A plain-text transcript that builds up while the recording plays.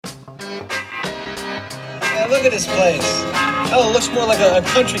Man, look at this place. Hell, it looks more like a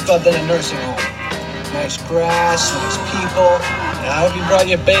country club than a nursing home. Nice grass, nice people. And I hope you brought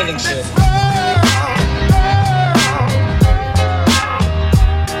your bathing suit.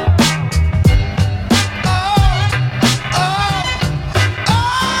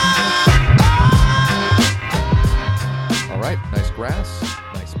 All right, nice grass,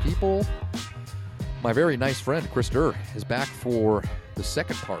 nice people. My very nice friend, Chris Durr, is back for the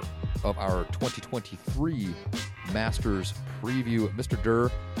second part of our 2023 Masters preview. Mr.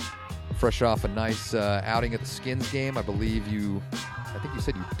 Durr, fresh off a nice outing at the Skins game. I think you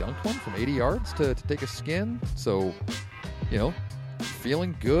said you dunked one from 80 yards to take a skin. So,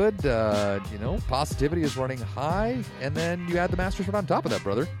 feeling good. Positivity is running high. And then you add the Masters right on top of that,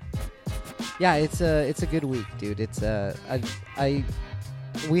 brother. Yeah, it's a good week, dude. It's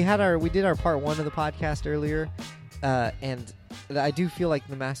we did our part one of the podcast earlier, and I do feel like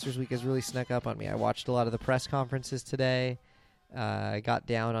the Masters week has really snuck up on me. I watched a lot of the press conferences today. I got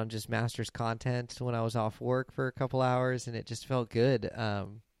down on just Masters content when I was off work for a couple hours, and it just felt good.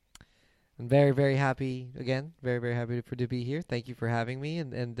 I'm very, very happy again. Very, very happy to be here. Thank you for having me,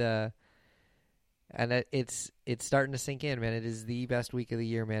 and it's starting to sink in, man. It is the best week of the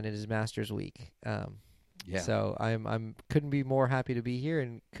year, man. It is Masters week. Yeah. So I'm couldn't be more happy to be here,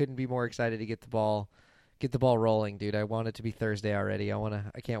 and couldn't be more excited to get the ball rolling, dude. I want it to be Thursday already. I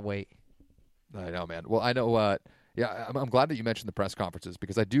can't wait. I know, man. Well, I know. Yeah, I'm glad that you mentioned the press conferences,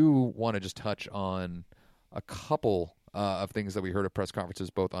 because I do want to just touch on a couple of things that we heard at press conferences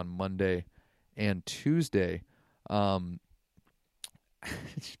both on Monday and Tuesday. God,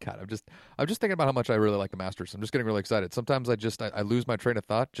 I'm just thinking about how much I really like the Masters. I'm just getting really excited. Sometimes I lose my train of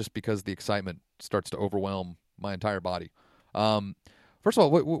thought just because the excitement starts to overwhelm my entire body. First of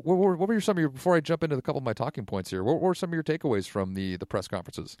all, what were some of your, before I jump into a couple of my talking points here, what were some of your takeaways from the press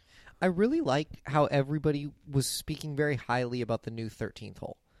conferences? I really like how everybody was speaking very highly about the new 13th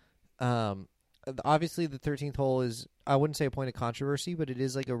hole. Obviously, the 13th hole is, I wouldn't say a point of controversy, but it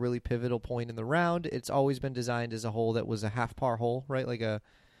is like a really pivotal point in the round. It's always been designed as a hole that was a half-par hole, right? Like a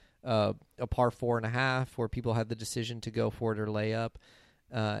par 4.5, where people had the decision to go for it or lay up.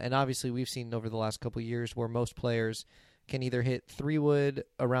 And obviously, we've seen over the last couple of years where most players can either hit 3-wood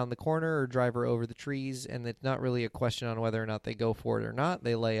around the corner or driver over the trees, and it's not really a question on whether or not they go for it or not.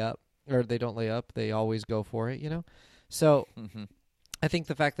 They lay up, or they don't lay up. They always go for it, So I think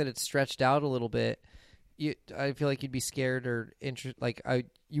the fact that it's stretched out a little bit, I feel like you'd be scared or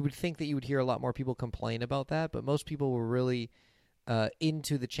you would think that you would hear a lot more people complain about that, but most people were really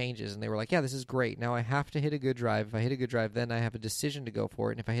into the changes, and they were like, yeah, this is great. Now I have to hit a good drive. If I hit a good drive, then I have a decision to go for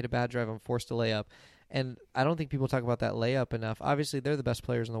it, and if I hit a bad drive, I'm forced to lay up. And I don't think people talk about that layup enough. Obviously, they're the best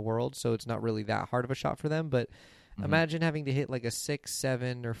players in the world, so it's not really that hard of a shot for them, but imagine having to hit like a 6,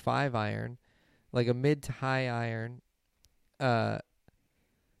 7, or 5 iron, like a mid to high iron, from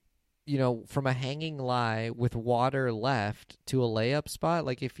a hanging lie with water left to a layup spot.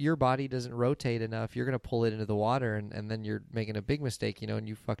 Like, if your body doesn't rotate enough, you're going to pull it into the water, and then you're making a big mistake, and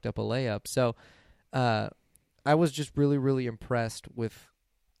you fucked up a layup. So I was just really, really impressed with,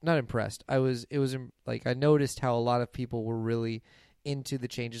 not impressed. I noticed how a lot of people were really into the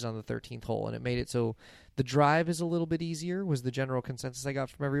changes on the 13th hole, and it made it so the drive is a little bit easier, was the general consensus I got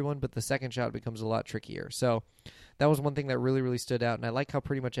from everyone, but the second shot becomes a lot trickier. So that was one thing that really, really stood out, and I like how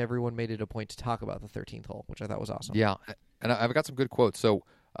pretty much everyone made it a point to talk about the 13th hole, which I thought was awesome. Yeah, and I've got some good quotes. So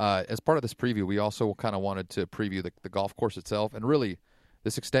as part of this preview, we also kind of wanted to preview the golf course itself, and really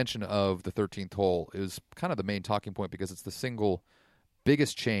this extension of the 13th hole is kind of the main talking point, because it's the single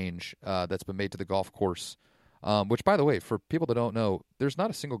biggest change that's been made to the golf course, which, by the way, for people that don't know, there's not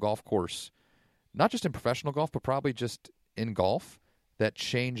a single golf course, not just in professional golf, but probably just in golf, that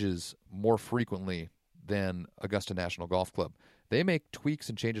changes more frequently than Augusta National Golf Club. They make tweaks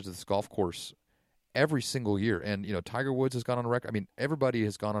and changes to this golf course every single year. And, Tiger Woods has gone on record. I mean, everybody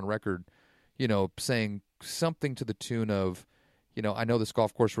has gone on record, saying something to the tune of, I know this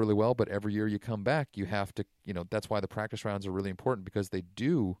golf course really well, but every year you come back, you have to, that's why the practice rounds are really important, because they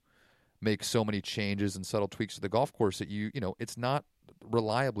do make so many changes and subtle tweaks to the golf course that it's not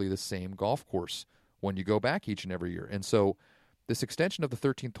reliably the same golf course when you go back each and every year. And so this extension of the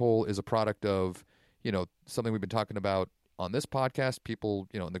 13th hole is a product of, something we've been talking about on this podcast. People,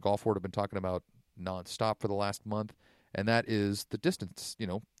 in the golf world have been talking about nonstop for the last month, and that is the distance,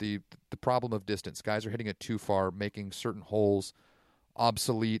 the problem of distance. Guys are hitting it too far, making certain holes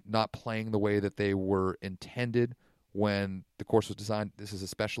obsolete, not playing the way that they were intended when the course was designed. This is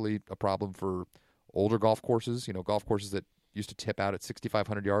especially a problem for older golf courses, golf courses that used to tip out at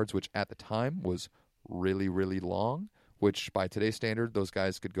 6,500 yards, which at the time was really, really long, which by today's standard, those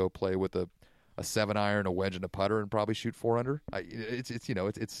guys could go play with a a 7-iron, a wedge, and a putter, and probably shoot 4 under.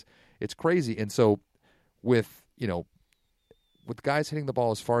 It's crazy. And so with guys hitting the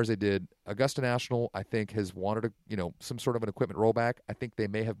ball as far as they did, Augusta National, I think, has wanted some sort of an equipment rollback. I think they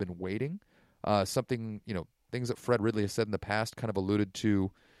may have been waiting. Things that Fred Ridley has said in the past kind of alluded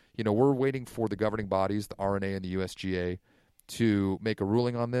to, we're waiting for the governing bodies, the RNA and the USGA, to make a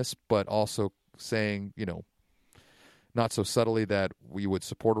ruling on this, but also saying, not so subtly that we would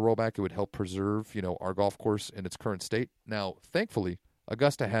support a rollback. It would help preserve, our golf course in its current state. Now, thankfully,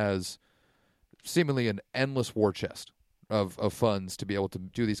 Augusta has seemingly an endless war chest of funds to be able to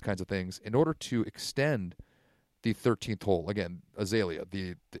do these kinds of things in order to extend the 13th hole. Again, Azalea,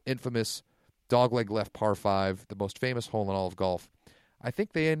 the infamous dogleg left par 5, the most famous hole in all of golf. I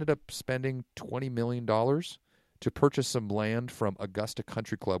think they ended up spending $20 million to purchase some land from Augusta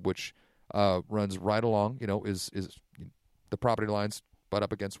Country Club, which runs right along, is the property lines butt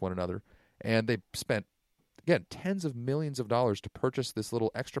up against one another. And they spent, again, tens of millions of dollars to purchase this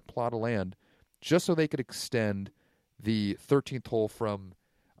little extra plot of land just so they could extend the 13th hole from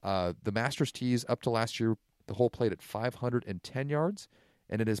the Masters tees up to last year. The hole played at 510 yards,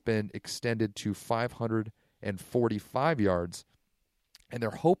 and it has been extended to 545 yards. And they're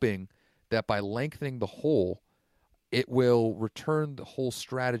hoping that by lengthening the hole, it will return the whole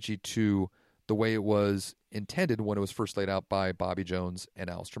strategy to the way it was intended when it was first laid out by Bobby Jones and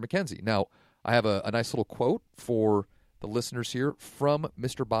Alistair McKenzie. Now, I have a nice little quote for the listeners here from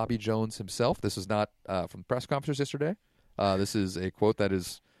Mr. Bobby Jones himself. This is not from the press conference yesterday. This is a quote that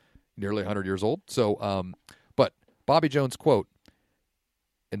is nearly 100 years old. But Bobby Jones' quote,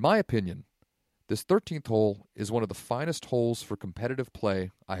 "In my opinion, this 13th hole is one of the finest holes for competitive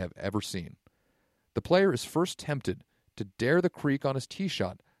play I have ever seen. The player is first tempted to dare the creek on his tee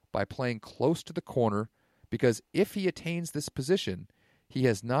shot by playing close to the corner, because if he attains this position, he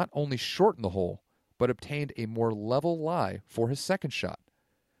has not only shortened the hole, but obtained a more level lie for his second shot.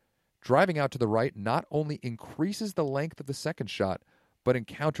 Driving out to the right not only increases the length of the second shot, but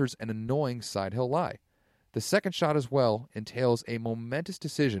encounters an annoying side hill lie. The second shot as well entails a momentous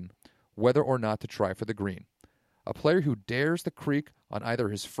decision whether or not to try for the green. A player who dares the creek on either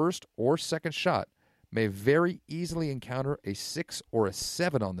his first or second shot may very easily encounter a 6 or a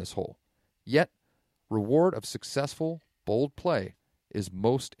 7 on this hole. Yet, reward of successful, bold play is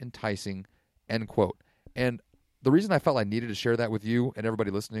most enticing," end quote. And the reason I felt I needed to share that with you and everybody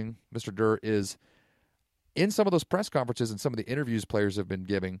listening, Mr. Durr, is in some of those press conferences and some of the interviews players have been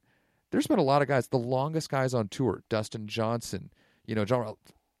giving, there's been a lot of guys, the longest guys on tour, Dustin Johnson, John,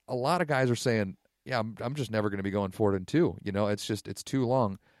 a lot of guys are saying, yeah, I'm just never going to be going 4-2. It's too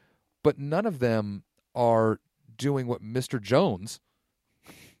long. But none of them are doing what Mr. Jones,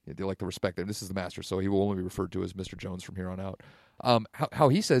 they like to respect him. This is the master, so he will only be referred to as Mr. Jones from here on out. How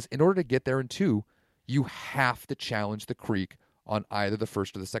he says, in order to get there in 2, you have to challenge the creek on either the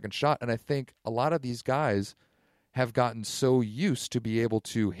first or the second shot. And I think a lot of these guys have gotten so used to be able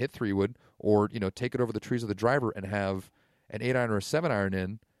to hit 3-wood or, take it over the trees of the driver and have an 8-iron or a 7-iron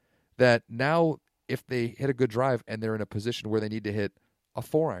in, that now if they hit a good drive and they're in a position where they need to hit a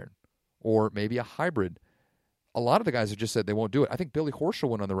 4-iron or maybe a hybrid, a lot of the guys have just said they won't do it. I think Billy Horschel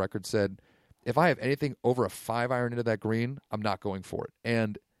went on the record, said, if I have anything over a 5-iron into that green, I'm not going for it.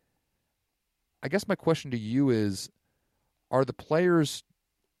 And I guess my question to you is, are the players,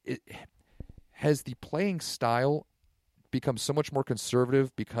 has the playing style become so much more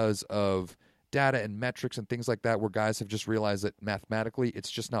conservative because of data and metrics and things like that, where guys have just realized that mathematically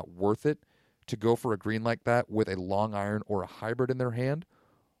it's just not worth it to go for a green like that with a long iron or a hybrid in their hand?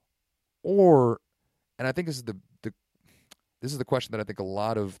 Or, and I think this is the question that I think a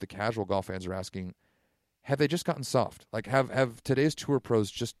lot of the casual golf fans are asking, have they just gotten soft? Like, have today's tour pros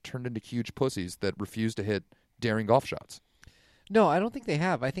just turned into huge pussies that refuse to hit daring golf shots? No, I don't think they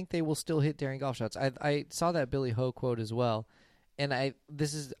have. I think they will still hit daring golf shots. I saw that Billy Ho quote as well, and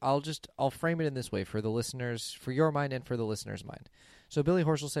I'll frame it in this way for the listeners, for your mind and for the listener's mind. So Billy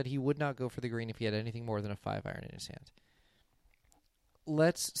Horschel said he would not go for the green if he had anything more than a 5-iron in his hand.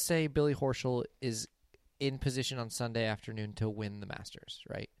 Let's say Billy Horschel is in position on Sunday afternoon to win the Masters,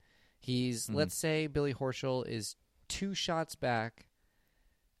 right? Let's say Billy Horschel is 2 shots back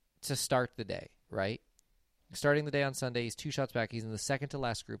to start the day, right? Starting the day on Sunday, he's 2 shots back. He's in the second to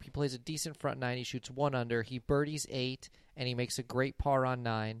last group. He plays a decent front 9. He shoots 1 under. He birdies 8, and he makes a great par on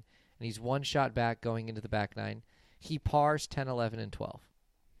 9. And he's 1 shot back going into the back 9. He pars 10, 11, and 12.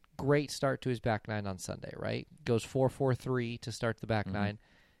 Great start to his back 9 on Sunday, right? Goes 4-4-3 to start the back 9.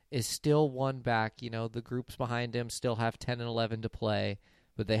 Is still 1 back. The groups behind him still have 10 and 11 to play,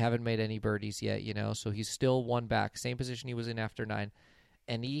 but they haven't made any birdies yet, so he's still 1 back. Same position he was in after 9.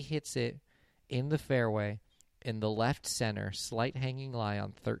 And he hits it in the fairway, in the left center, slight hanging lie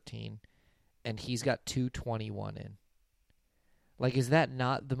on 13, and he's got 221 in. Like, is that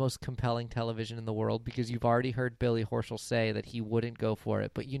not the most compelling television in the world? Because you've already heard Billy Horschel say that he wouldn't go for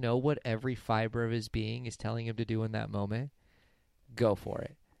it. But you know what every fiber of his being is telling him to do in that moment? Go for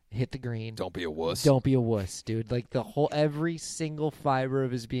it. Hit the green. Don't be a wuss. Don't be a wuss, dude. Like, every single fiber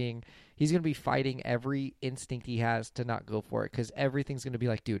of his being, he's going to be fighting every instinct he has to not go for it. Because everything's going to be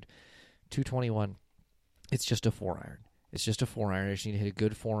like, dude, 221, it's just a 4-iron. It's just a 4-iron. I just need to hit a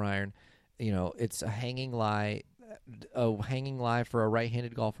good 4-iron. You know, it's a hanging lie. A hanging lie for a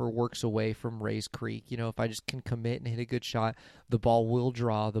right-handed golfer works away from Rays Creek. You know, if I just can commit and hit a good shot, the ball will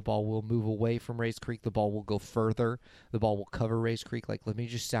draw. The ball will move away from Rays Creek. The ball will go further. The ball will cover Rays Creek. Like, let me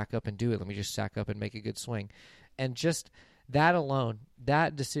just sack up and do it. Let me just sack up and make a good swing. And just that alone,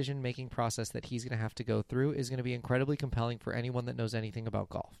 that decision-making process that he's going to have to go through is going to be incredibly compelling for anyone that knows anything about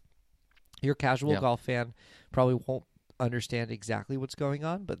golf. Your casual golf fan probably won't understand exactly what's going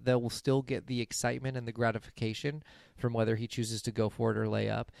on, but they will still get the excitement and the gratification from whether he chooses to go for it or lay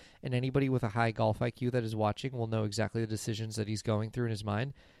up. And anybody with a high golf IQ that is watching will know exactly the decisions that he's going through in his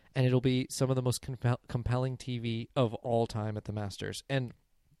mind, and it'll be some of the most compelling TV of all time at the Masters. And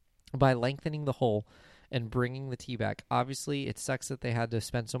by lengthening the hole and bringing the tee back, obviously it sucks that they had to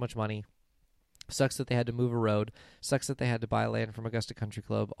spend so much money. Sucks that they had to move a road. Sucks that they had to buy land from Augusta Country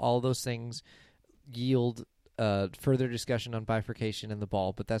Club. All those things yield further discussion on bifurcation in the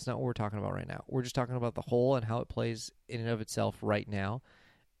ball, but that's not what we're talking about right now. We're just talking about the hole and how it plays in and of itself right now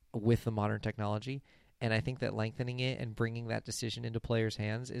with the modern technology. And I think that lengthening it and bringing that decision into players'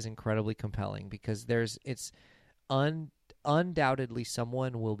 hands is incredibly compelling because undoubtedly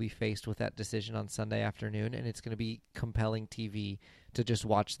someone will be faced with that decision on Sunday afternoon, and it's going to be compelling TV to just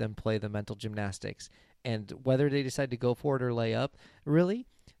watch them play the mental gymnastics. And whether they decide to go for it or lay up, really,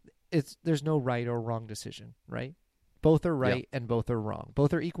 there's no right or wrong decision, right? Both are right and both are wrong.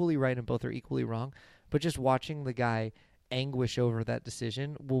 Both are equally right and both are equally wrong. But just watching the guy anguish over that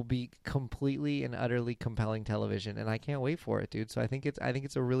decision will be completely and utterly compelling television, and I can't wait for it, dude. So I think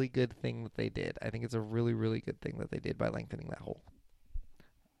it's a really good thing that they did. I think it's a really, really good thing that they did by lengthening that hole.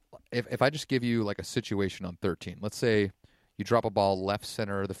 If I just give you like a situation on 13, let's say you drop a ball left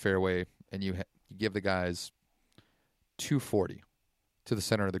center of the fairway and you give the guys 240 to the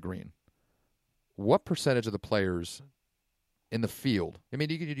center of the green. What percentage of the players in the field, I mean,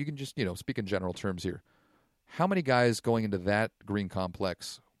 you can just, speak in general terms here. How many guys going into that green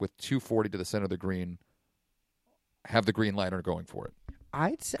complex with 240 to the center of the green have the green light and are going for it?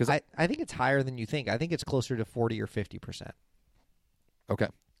 I'd say, I think it's higher than you think. I think it's closer to 40 or 50%. Okay.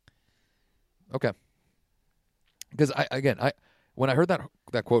 Because when I heard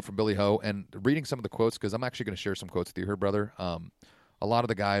that quote from Billy Ho and reading some of the quotes, because I'm actually going to share some quotes with you here, brother. A lot of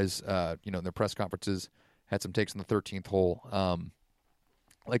the guys, in their press conferences had some takes on the 13th hole.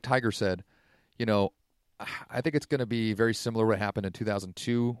 Like Tiger said, I think it's going to be very similar to what happened in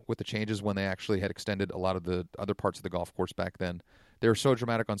 2002 with the changes when they actually had extended a lot of the other parts of the golf course back then. They were so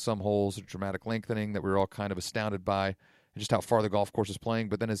dramatic on some holes, dramatic lengthening, that we were all kind of astounded by just how far the golf course is playing.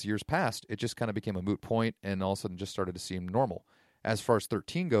 But then as years passed, it just kind of became a moot point and all of a sudden just started to seem normal. As far as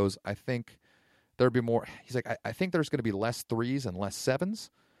 13 goes, I think there'd be more. He's like, I think there's going to be less 3s and less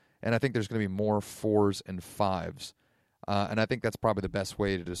 7s, and I think there's going to be more 4s and 5s. And I think that's probably the best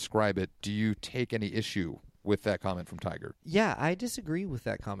way to describe it. Do you take any issue with that comment from Tiger? Yeah, I disagree with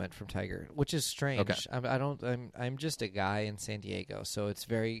that comment from Tiger, which is strange. Okay. I'm just a guy in San Diego, so it's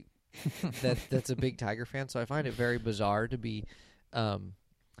very that's a big Tiger fan. So I find it very bizarre to be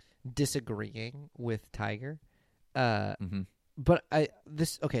disagreeing with Tiger. But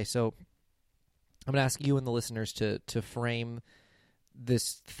so I'm gonna ask you and the listeners to frame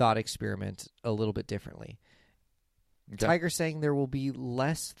this thought experiment a little bit differently. Okay. Tiger saying there will be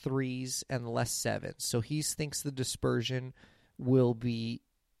less 3s and less 7s. So he thinks the dispersion will be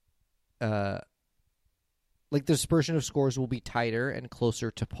the dispersion of scores will be tighter and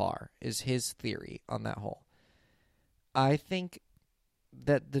closer to par is his theory on that hole. I think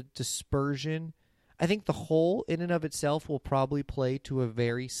that the hole in and of itself will probably play to a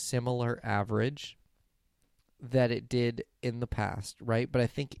very similar average that it did in the past, right? But I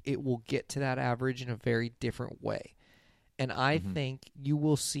think it will get to that average in a very different way. And I think you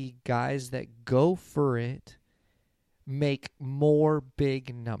will see guys that go for it make more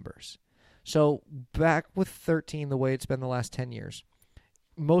big numbers. So back with 13, the way it's been the last 10 years,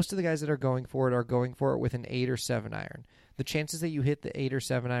 most of the guys that are going for it with an 8 or 7 iron. The chances that you hit the 8 or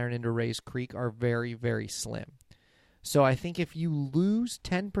 7 iron into Rays Creek are very, very slim. So I think if you lose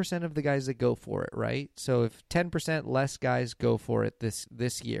 10% of the guys that go for it, right? So if 10% less guys go for it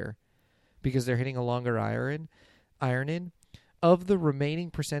this year, because they're hitting a longer iron in. Of the remaining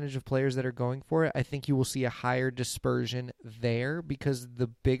percentage of players that are going for it, I think you will see a higher dispersion there because the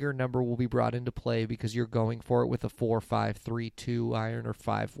bigger number will be brought into play because you're going for it with a 4-5-3-2 iron or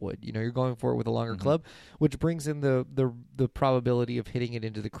 5 wood. You're going for it with a longer club, which brings in the probability of hitting it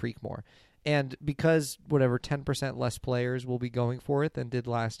into the creek more. And because 10% less players will be going for it than did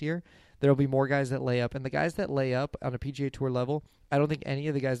last year, there will be more guys that lay up. And the guys that lay up on a PGA Tour level, I don't think any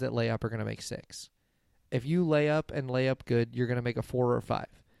of the guys that lay up are going to make 6. If you lay up good, you're going to make a 4 or 5,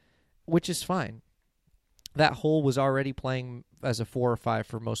 which is fine. That hole was already playing as a 4 or 5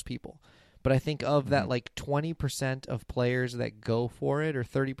 for most people. But I think of that 20% of players that go for it, or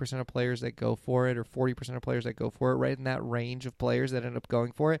 30% of players that go for it, or 40% of players that go for it, right in that range of players that end up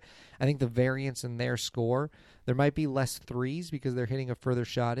going for it, I think the variance in their score, there might be less 3s because they're hitting a further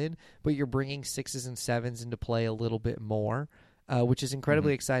shot in, but you're bringing 6s and 7s into play a little bit more, which is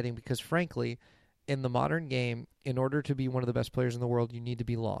incredibly exciting because, frankly, in the modern game, in order to be one of the best players in the world, you need to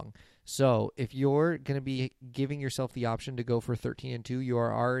be long. So if you're going to be giving yourself the option to go for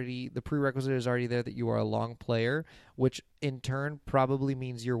 13-2, the prerequisite is already there that you are a long player, which in turn probably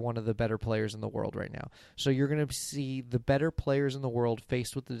means you're one of the better players in the world right now. So you're going to see the better players in the world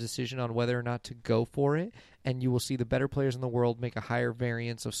faced with the decision on whether or not to go for it, and you will see the better players in the world make a higher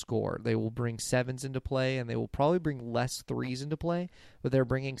variance of score. They will bring 7s into play, and they will probably bring less 3s into play, but they're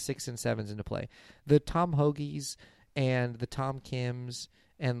bringing 6 and 7s into play. The Tom Hoagies and the Tom Kims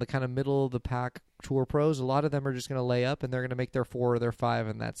and the kind of middle of the pack tour pros, a lot of them are just going to lay up and they're going to make their 4 or their 5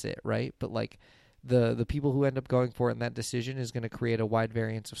 and that's it, right? But like the people who end up going for it in that decision is going to create a wide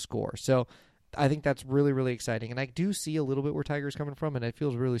variance of score. So I think that's really, really exciting. And I do see a little bit where Tiger's coming from, and it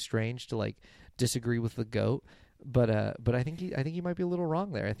feels really strange to like disagree with the GOAT. But I think he might be a little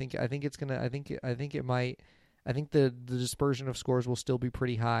wrong there. I think the dispersion of scores will still be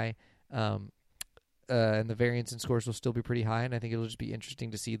pretty high. And the variance in scores will still be pretty high, and I think it'll just be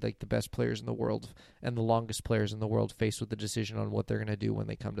interesting to see like the best players in the world and the longest players in the world faced with the decision on what they're going to do when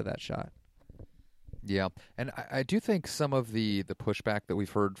they come to that shot. Yeah, and I do think some of the pushback that we've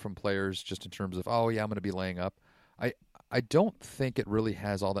heard from players just in terms of, oh, yeah, I'm going to be laying up, I don't think it really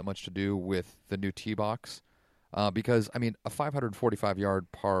has all that much to do with the new tee box because, I mean, a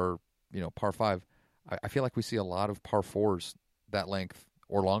 545-yard par 5, I feel like we see a lot of par 4s that length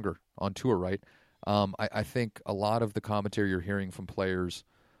or longer on tour, right? I think a lot of the commentary you're hearing from players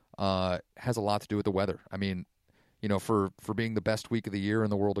has a lot to do with the weather. I mean, for being the best week of the year in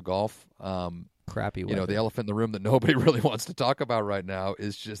the world of golf, crappy weather. The elephant in the room that nobody really wants to talk about right now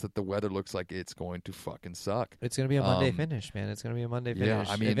is just that the weather looks like it's going to fucking suck. It's going to be a Monday finish, man. It's going to be a Monday finish. Yeah,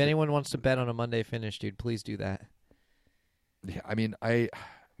 I mean, if anyone wants to bet on a Monday finish, dude, please do that. Yeah, I mean, I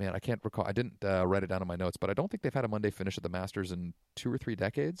can't recall. I didn't write it down in my notes, but I don't think they've had a Monday finish at the Masters in 2 or 3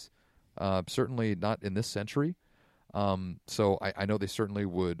 decades. Certainly not in this century. So I know they certainly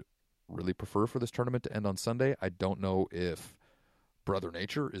would really prefer for this tournament to end on Sunday. I don't know if Brother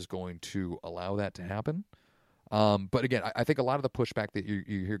Nature is going to allow that to happen. But again, I think a lot of the pushback that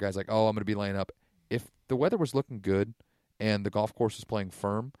you hear guys like, oh, I'm going to be laying up. If the weather was looking good and the golf course was playing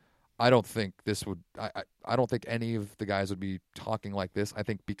firm, I don't think this would. I don't think any of the guys would be talking like this. I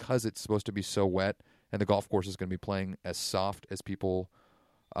think because it's supposed to be so wet and the golf course is going to be playing as soft as people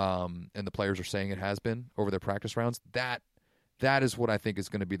and the players are saying it has been over their practice rounds, that is what I think is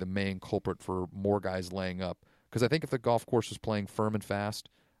going to be the main culprit for more guys laying up. Because I think if the golf course was playing firm and fast,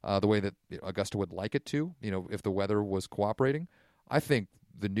 the way that Augusta would like it to, if the weather was cooperating, I think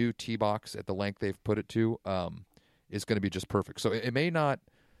the new tee box at the length they've put it to is going to be just perfect. So it may not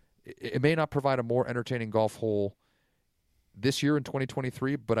provide a more entertaining golf hole this year in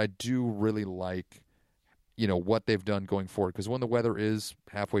 2023, but I do really like what they've done going forward, because when the weather is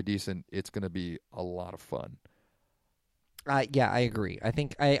halfway decent, it's going to be a lot of fun. Yeah, I agree. I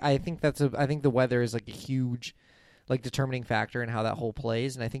think the weather is like a huge determining factor in how that hole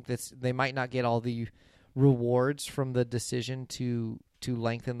plays, and I think they might not get all the rewards from the decision to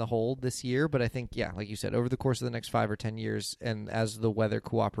lengthen the hole this year, but I think, yeah, like you said, over the course of the next 5 or 10 years, and as the weather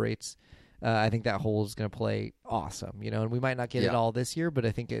cooperates, I think that hole is going to play awesome, and we might not get it all this year, but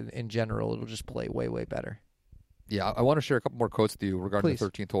I think in general it'll just play way, way better. Yeah, I want to share a couple more quotes with you regarding the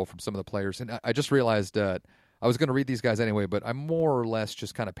 13th hole from some of the players, and I just realized I was going to read these guys anyway, but I more or less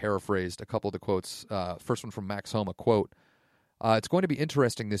just kind of paraphrased a couple of the quotes. First one from Max Homa, quote, it's going to be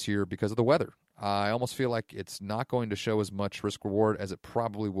interesting this year because of the weather. I almost feel like it's not going to show as much risk-reward as it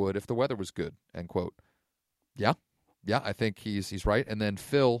probably would if the weather was good, end quote. Yeah, I think he's right. And then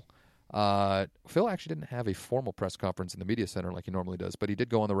Phil actually didn't have a formal press conference in the media center like he normally does, but he did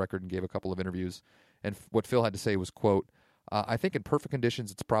go on the record and gave a couple of interviews. And what Phil had to say was, quote, I think in perfect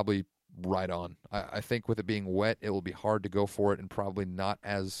conditions it's probably right on. I think with it being wet, it will be hard to go for it, and probably not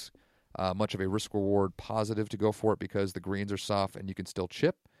as much of a risk reward positive to go for it because the greens are soft and you can still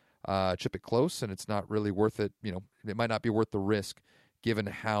chip it close, and it's not really worth it. It might not be worth the risk given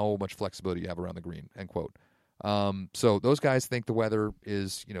how much flexibility you have around the green. End quote. So those guys think the weather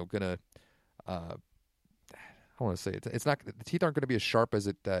is gonna. I want to say it's not. The teeth aren't going to be as sharp as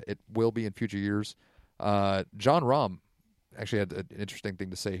it will be in future years. John Rahm actually had an interesting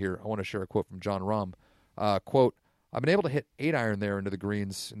thing to say here. I want to share a quote from John Rahm. Quote, I've been able to hit 8-iron there into the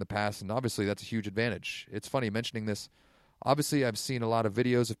greens in the past, and obviously that's a huge advantage. It's funny mentioning this. Obviously, I've seen a lot of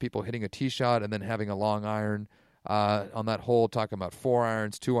videos of people hitting a tee shot and then having a long iron on that hole, talking about 4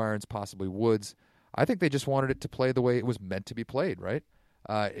 irons, 2 irons, possibly woods. I think they just wanted it to play the way it was meant to be played, right?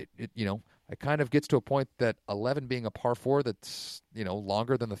 It kind of gets to a point that 11 being a par 4 that's,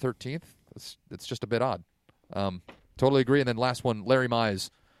 longer than the 13th, it's just a bit odd. Totally agree. And then last one, Larry Mize,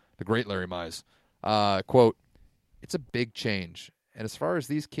 the great Larry Mize, quote, it's a big change. And as far as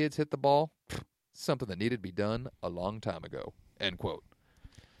these kids hit the ball, something that needed to be done a long time ago, end quote.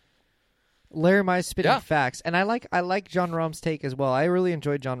 Larry Mize spitting facts. And I like John Rahm's take as well. I really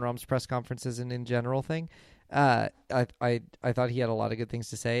enjoyed John Rahm's press conferences and in general thing. I thought he had a lot of good things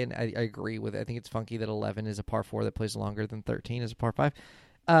to say, and I agree with it. I think it's funky that 11 is a par 4 that plays longer than 13 is a par 5.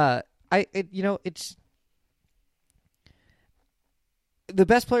 It's the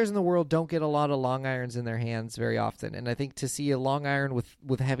best players in the world don't get a lot of long irons in their hands very often, and I think to see a long iron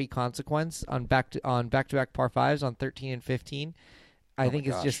with heavy consequence on back to back par 5s on 13 and 15, I think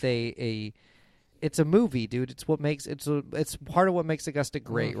it's just it's a movie, dude. It's part of what makes Augusta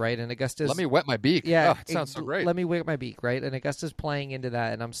great, right? And Augusta's let me wet my beak. Yeah, it sounds so great. Let me wet my beak, right? And Augusta's playing into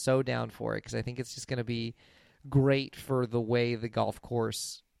that, and I'm so down for it because I think it's just going to be great for the way the golf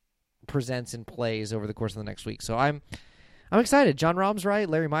course presents and plays over the course of the next week. So I'm excited. John Rahm's right.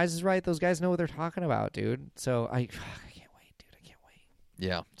 Larry Mize is right. Those guys know what they're talking about, dude. So I can't wait, dude. I can't wait.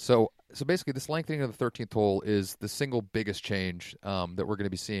 Yeah. So basically, this lengthening of the 13th hole is the single biggest change that we're going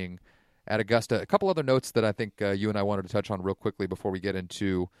to be seeing at Augusta. A couple other notes that I think you and I wanted to touch on real quickly before we get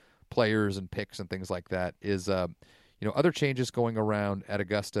into players and picks and things like that is, other changes going around at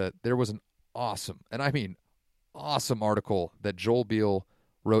Augusta. There was an awesome, and I mean awesome article that Joel Beal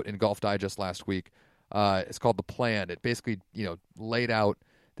wrote in Golf Digest last week. It's called The Plan. It basically, laid out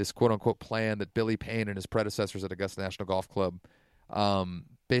this quote-unquote plan that Billy Payne and his predecessors at Augusta National Golf Club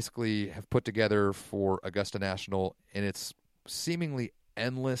basically have put together for Augusta National in its seemingly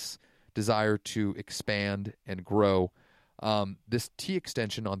endless desire to expand and grow. This tee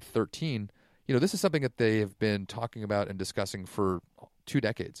extension on 13, this is something that they have been talking about and discussing for 2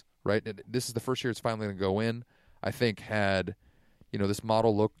 decades, right? And this is the first year it's finally going to go in. I think had this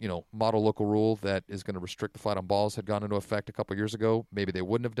model local rule that is going to restrict the flat on balls had gone into effect a couple years ago, maybe they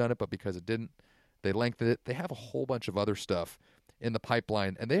wouldn't have done it, but because it didn't, they lengthened it. They have a whole bunch of other stuff in the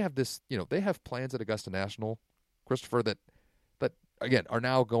pipeline, and they have this, they have plans at Augusta National, Christopher, that again are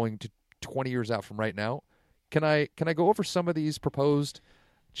now going to 20 years out from right now. Can I go over some of these proposed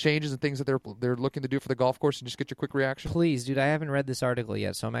changes and things that they're looking to do for the golf course and just get your quick reaction? Please, dude. I haven't read this article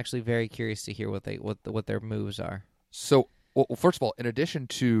yet, so I'm actually very curious to hear what their moves are. So, well, first of all, in addition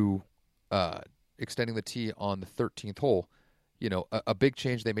to extending the tee on the 13th hole, a big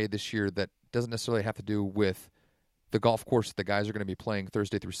change they made this year that doesn't necessarily have to do with the golf course that the guys are going to be playing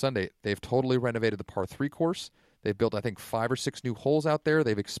Thursday through Sunday. They've totally renovated the par 3 course. They've built, I think, 5 or 6 new holes out there.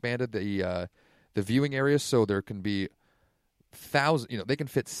 They've expanded the viewing areas so there can be they can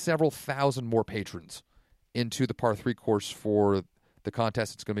fit several thousand more patrons into the par 3 course for the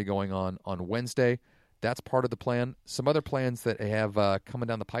contest that's going to be going on Wednesday. That's part of the plan. Some other plans that they have coming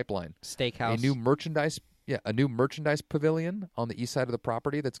down the pipeline. Steakhouse. A new merchandise pavilion on the east side of the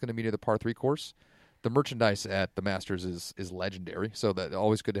property that's going to be near the par 3 course. The merchandise at the Masters is legendary, so that's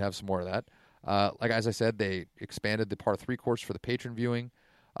always good to have some more of that. As I said, they expanded the par 3 course for the patron viewing.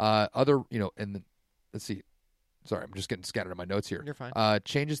 Let's see. Sorry, I'm just getting scattered in my notes here. You're fine.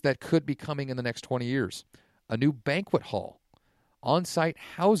 Changes that could be coming in the next 20 years. A new banquet hall. On-site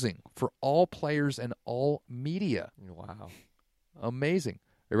housing for all players and all media. Wow. Amazing.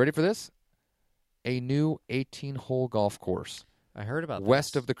 Are you ready for this? A new 18-hole golf course. I heard about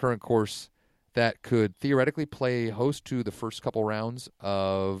west of the current course that could theoretically play host to the first couple rounds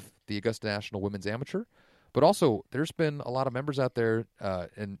of the Augusta National Women's Amateur. But also, there's been a lot of members out there,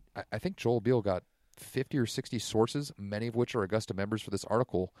 and I think Joel Beal got 50 or 60 sources, many of which are Augusta members for this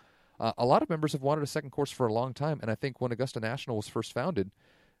article. A lot of members have wanted a second course for a long time, and I think when Augusta National was first founded,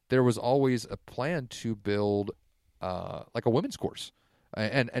 there was always a plan to build like a women's course.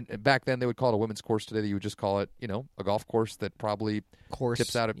 And back then they would call it a women's course. Today you would just call it, a golf course that probably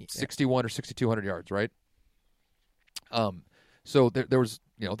tips out at 61 or 6,200 yards, right? So there was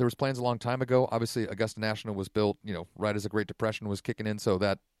plans a long time ago. Obviously, Augusta National was built, right as the Great Depression was kicking in, so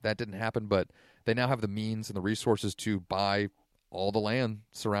that didn't happen. But they now have the means and the resources to buy all the land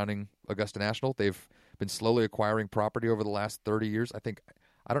surrounding Augusta National. They've been slowly acquiring property over the last 30 years.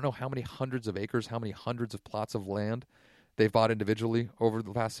 I don't know how many hundreds of acres, how many hundreds of plots of land they've bought individually over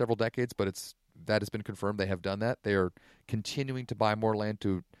the past several decades, but that has been confirmed. They have done that. They are continuing to buy more land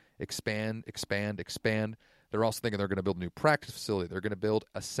to expand. They're also thinking they're going to build a new practice facility. They're going to build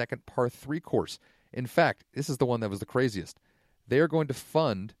a second par 3 course. In fact, this is the one that was the craziest. They are going to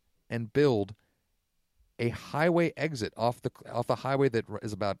fund and build a highway exit off the highway that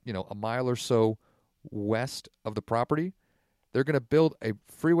is about a mile or so west of the property. They're going to build a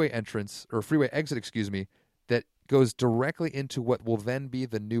freeway exit, that goes directly into what will then be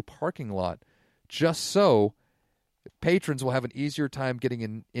the new parking lot, just so patrons will have an easier time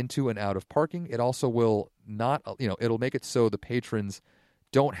getting into and out of parking. It also will not, it'll make it so the patrons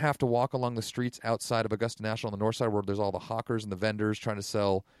don't have to walk along the streets outside of Augusta National on the north side where there's all the hawkers and the vendors trying to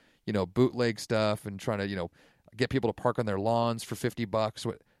sell, bootleg stuff and trying to, get people to park on their lawns for $50.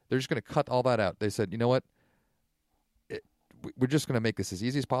 They're just going to cut all that out. They said, you know what? We're just going to make this as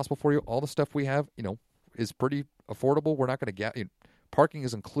easy as possible for you. All the stuff we have, is pretty affordable. We're not going to parking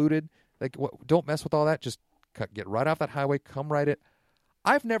is included. Like, don't mess with all that. Just get right off that highway. Come right in.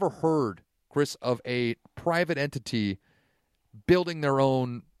 I've never heard, Chris, of a private entity building their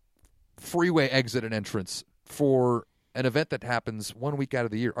own freeway exit and entrance for an event that happens 1 week out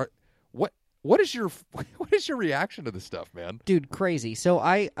of the year. What is your reaction to this stuff, man? Dude, crazy. So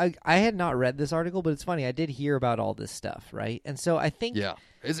I had not read this article, but it's funny. I did hear about all this stuff, right? And so I think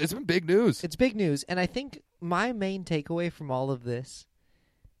it's been big news. It's big news, and I think my main takeaway from all of this,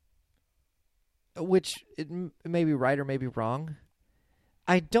 which it may be right or may be wrong,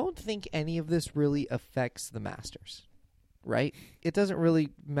 I don't think any of this really affects the Masters, right? It doesn't really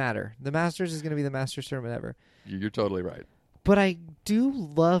matter. The Masters is going to be the Masters tournament ever. You're totally right. But I do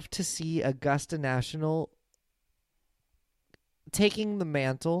love to see Augusta National taking the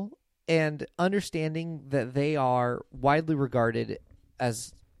mantle and understanding that they are widely regarded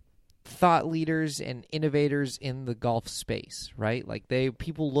as thought leaders and innovators in the golf space, right? Like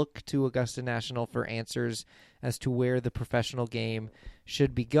people look to Augusta National for answers as to where the professional game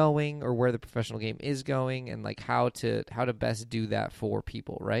should be going or where the professional game is going and like how to best do that for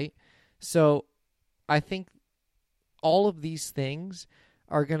people, right? So I think all of these things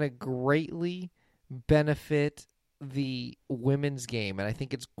are going to greatly benefit the women's game. And I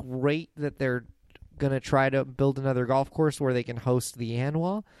think it's great that they're going to try to build another golf course where they can host the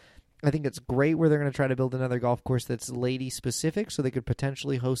annual. I think it's great where they're going to try to build another golf course that's lady-specific so they could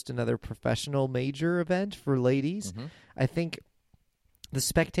potentially host another professional major event for ladies. Mm-hmm. I think the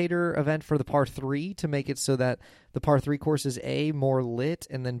spectator event for the par 3 to make it so that the par 3 course is A, more lit,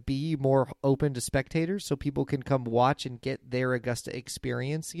 and then B, more open to spectators so people can come watch and get their Augusta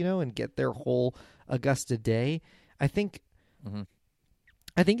experience, and get their whole Augusta day. I think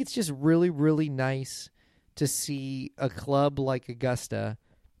it's just really, really nice to see a club like Augusta,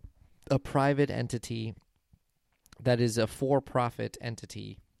 a private entity that is a for-profit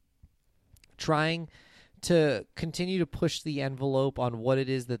entity, trying to continue to push the envelope on what it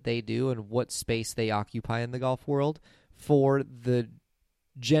is that they do and what space they occupy in the golf world for the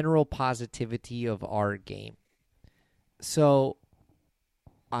general positivity of our game. So,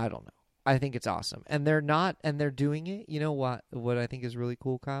 I don't know. I think it's awesome. And they're doing it. You know what I think is really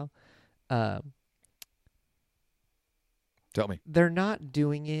cool, Kyle? Tell me. They're not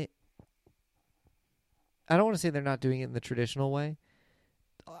doing it. I don't want to say they're not doing it in the traditional way.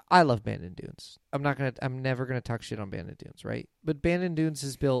 I love Bandon Dunes. I'm never gonna talk shit on Bandon Dunes, right? But Bandon Dunes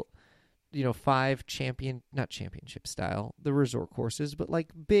has built, 5 not championship style, the resort courses, but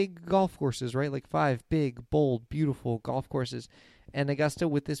like big golf courses, right? Like 5 big, bold, beautiful golf courses. And Augusta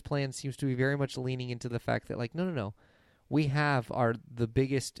with this plan seems to be very much leaning into the fact that like, no. We have the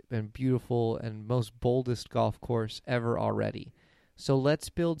biggest and beautiful and most boldest golf course ever already. So let's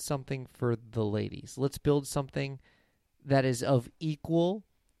build something for the ladies. Let's build something that is of equal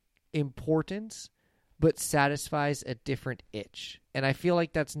importance but satisfies a different itch. And I feel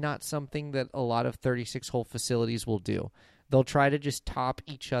like that's not something that a lot of 36-hole facilities will do. They'll try to just top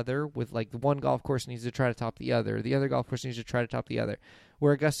each other with like one golf course needs to try to top the other. The other golf course needs to try to top the other.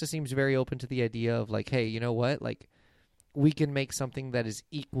 Where Augusta seems very open to the idea of like, hey, you know what? Like we can make something that is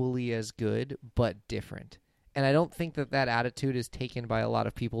equally as good but different. And I don't think that attitude is taken by a lot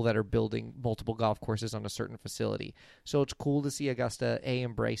of people that are building multiple golf courses on a certain facility. So it's cool to see Augusta, A,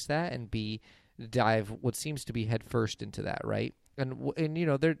 embrace that, and B, dive what seems to be headfirst into that, right? And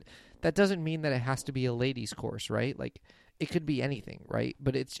that doesn't mean that it has to be a ladies' course, right? Like, it could be anything, right?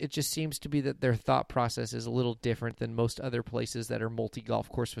 But it just seems to be that their thought process is a little different than most other places that are multi-golf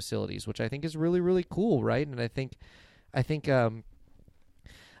course facilities, which I think is really, really cool, right? And I think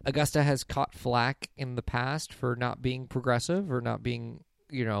Augusta has caught flack in the past for not being progressive or not being,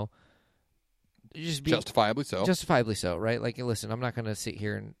 just being justifiably so. Justifiably so, right? Like, listen, I'm not going to sit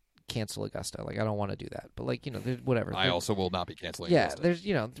here and cancel Augusta. Like, I don't want to do that. But like, whatever. I also will not be canceling. Yeah, Augusta. there's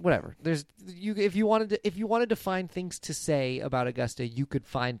whatever. There's if you wanted to find things to say about Augusta, you could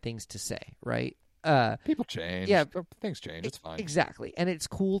find things to say, right? People change. Yeah, things change. It's fine. Exactly, and it's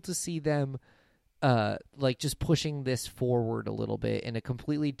cool to see them. Like just pushing this forward a little bit in a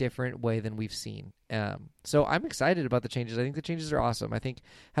completely different way than we've seen. So I'm excited about the changes. I think the changes are awesome. I think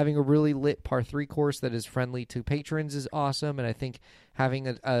having a really lit par 3 course that is friendly to patrons is awesome, and I think having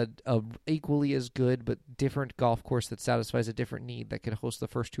a equally as good but different golf course that satisfies a different need that could host the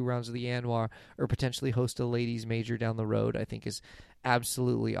first 2 rounds of the Anwar or potentially host a ladies major down the road, I think is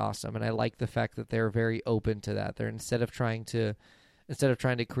absolutely awesome. And I like the fact that they're very open to that. They're instead of trying to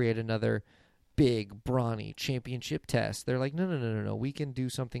create another big brawny championship test, they're like, no, we can do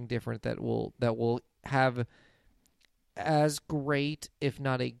something different that will have as great, if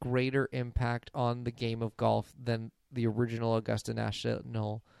not a greater impact on the game of golf than the original Augusta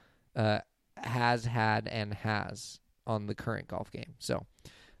National has had and has on the current golf game. So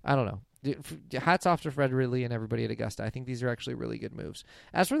I don't know. Hats off to Fred Ridley and everybody at Augusta. I think these are actually really good moves.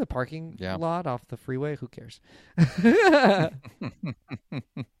 As for the parking lot off the freeway, who cares?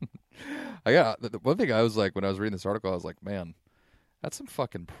 The one thing I was like, when I was reading this article, I was like, man, that's some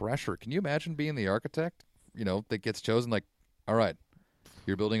fucking pressure. Can you imagine being the architect, that gets chosen? Like, all right,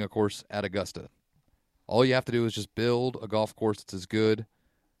 you're building a course at Augusta. All you have to do is just build a golf course that's as good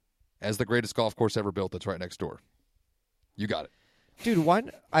as the greatest golf course ever built that's right next door. You got it. Dude,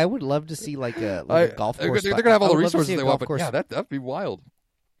 I would love to see a golf course. They're going to have all the resources they want, but yeah, that'd be wild.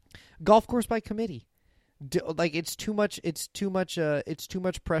 Golf course by committee. It's too much. It's too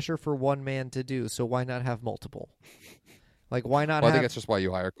much pressure for one man to do. So why not have multiple? Like, why not? I think that's just why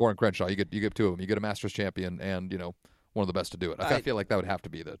you hire Corin Crenshaw. You get 2 of them. You get a Masters champion and one of the best to do it. I feel like that would have to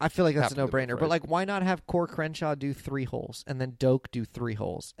be the. I feel like that's a no-brainer. But like, why not have Corin Crenshaw do 3 holes, and then Doak do 3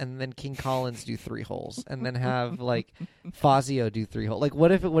 holes, and then King Collins do 3 holes, and then have like Fazio do 3 holes? Like,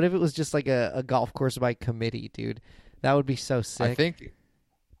 what if it was just like a golf course by committee, dude? That would be so sick.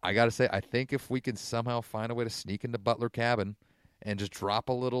 I gotta say, I think if we can somehow find a way to sneak into Butler Cabin and just drop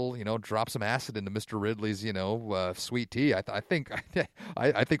a little, drop some acid into Mr. Ridley's, sweet tea, I think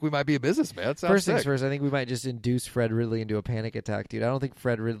we might be a business, man. First things first, I think we might just induce Fred Ridley into a panic attack, dude. I don't think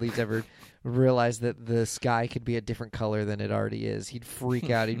Fred Ridley's ever realized that the sky could be a different color than it already is. He'd freak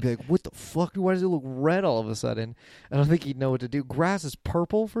out. He'd be like, what the fuck? Why does it look red all of a sudden? I don't think he'd know what to do. Grass is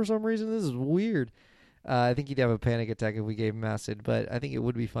purple for some reason. This is weird. I think he'd have a panic attack if we gave him acid, but I think it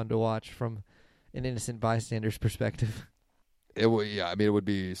would be fun to watch from an innocent bystander's perspective. It would, yeah. I mean, it would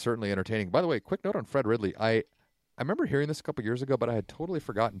be certainly entertaining. By the way, quick note on Fred Ridley. I remember hearing this a couple years ago, but I had totally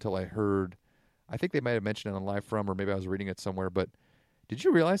forgotten until I heard. I think they might have mentioned it on Live From, or maybe I was reading it somewhere. But did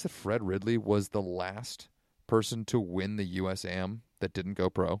you realize that Fred Ridley was the last person to win the USAM that didn't go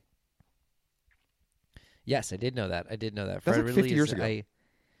pro? Yes, I did know that. That's Fred like Ridley 50 years ago.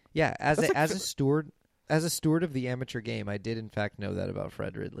 As a steward of the amateur game, I did in fact know that about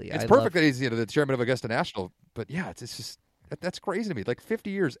Fred Ridley. It's perfect that he's the chairman of Augusta National, but yeah, it's just that's crazy to me. Like 50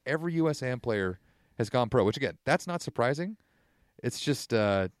 years, every USAM player has gone pro, which again, that's not surprising. It's just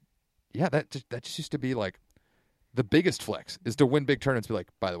that just used to be like the biggest flex is to win big tournaments. Be like,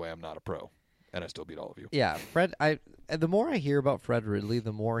 by the way, I'm not a pro, and I still beat all of you. Yeah, Fred. The more I hear about Fred Ridley,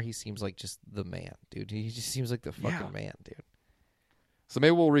 the more he seems like just the man, dude. He just seems like the fucking man, dude. So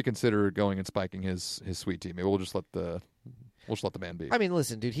maybe we'll reconsider going and spiking his sweet tea. Maybe we'll just let the man be. I mean,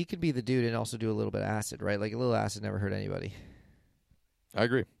 listen, dude, he could be the dude and also do a little bit of acid, right? Like a little acid never hurt anybody. I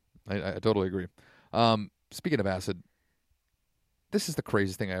agree. I totally agree. Speaking of acid, this is the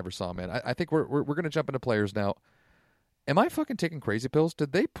craziest thing I ever saw, man. I think we're going to jump into players now. Am I fucking taking crazy pills?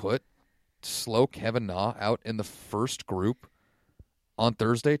 Did they put slow Kevin Na out in the first group on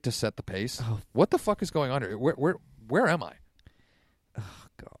Thursday to set the pace? Oh. What the fuck is going on here? Where am I? Oh,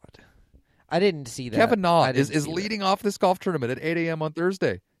 God. I didn't see that. Kevin Na is leading off this golf tournament at 8 a.m. on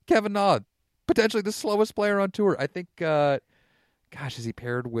Thursday. Kevin Na, potentially the slowest player on tour. I think, is he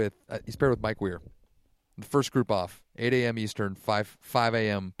paired with he's paired with Mike Weir. The first group off, 8 a.m. Eastern, 5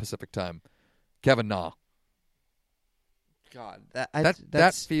 a.m. Pacific time. Kevin Na God,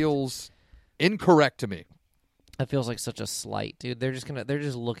 That feels incorrect to me. That feels like such a slight, dude. They're just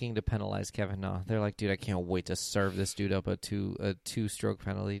looking to penalize Kevin Na. They're like, dude, I can't wait to serve this dude up a two-stroke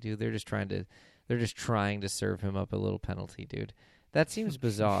penalty, dude. They're just trying to serve him up a little penalty, dude. That seems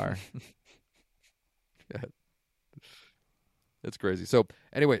bizarre. Yeah. It's crazy. So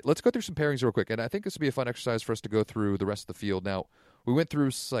anyway, let's go through some pairings real quick, and I think this would be a fun exercise for us to go through the rest of the field. Now, we went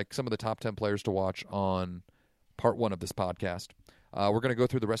through like some of the top 10 players to watch on part 1 of this podcast. We're going to go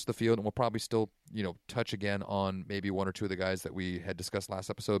through the rest of the field, and we'll probably still, touch again on maybe one or two of the guys that we had discussed last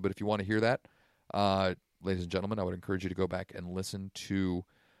episode. But if you want to hear that, ladies and gentlemen, I would encourage you to go back and listen to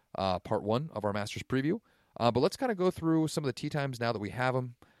part 1 of our Masters preview. But let's kind of go through some of the tee times now that we have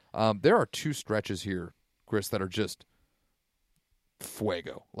them. There are 2 stretches here, Chris, that are just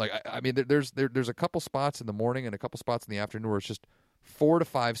fuego. Like, I mean, there's a couple spots in the morning and a couple spots in the afternoon where it's just 4 to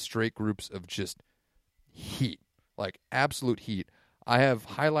 5 straight groups of just heat, like absolute heat. I have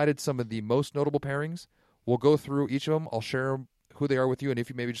highlighted some of the most notable pairings. We'll go through each of them. I'll share who they are with you, and if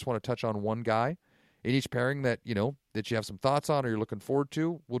you maybe just want to touch on one guy in each pairing that that you have some thoughts on or you're looking forward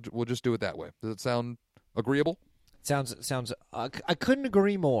to, we'll just do it that way. Does it sound agreeable? Sounds. I couldn't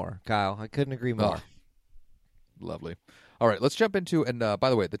agree more, Kyle. I couldn't agree more. Oh, lovely. All right, let's jump into, and by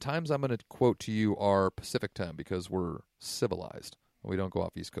the way, the times I'm going to quote to you are Pacific time because we're civilized. We don't go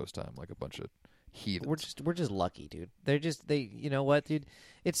off East Coast time like a bunch of heathens. We're just lucky, dude. You know what, dude?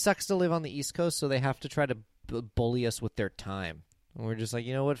 It sucks to live on the East Coast, so they have to try to bully us with their time. And we're just like,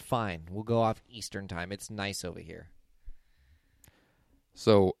 you know what? Fine, we'll go off Eastern time. It's nice over here.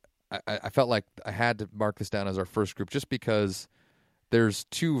 So I felt like I had to mark this down as our first group just because there's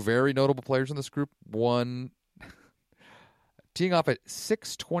 2 very notable players in this group. One teeing off at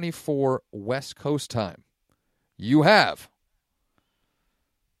 6:24 West Coast time. You have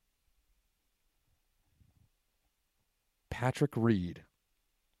Patrick Reed,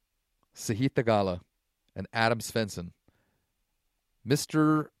 Sahith Theegala, and Adam Svensson.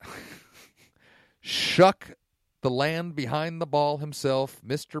 Mr. Shuck the land behind the ball himself,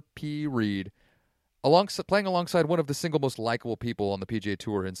 Mr. P. Reed, playing alongside one of the single most likable people on the PGA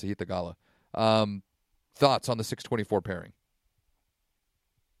Tour in Sahith Theegala. Thoughts on the 6:24 pairing?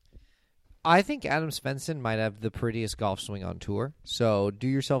 I think Adam Svensson might have the prettiest golf swing on tour. So do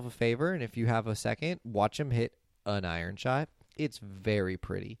yourself a favor, and if you have a second, watch him hit an iron shot. It's very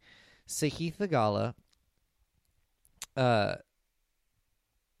pretty. Sahith Theegala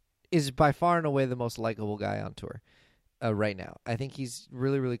is by far and away the most likable guy on tour right now. I think he's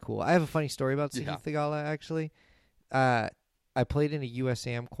really, really cool. I have a funny story about Sahith Theegala, actually. I played in a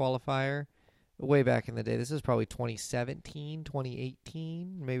USAM qualifier way back in the day. This is probably 2017,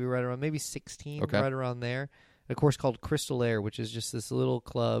 2018, maybe 16, okay. Right around there. A course called Crystal Air, which is just this little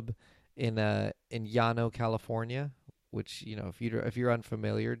club in Llano, California, which, if you're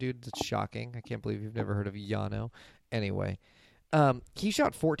unfamiliar, dude, it's shocking. I can't believe you've never heard of Llano. Anyway, he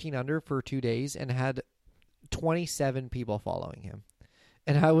shot 14 under for 2 days and had 27 people following him.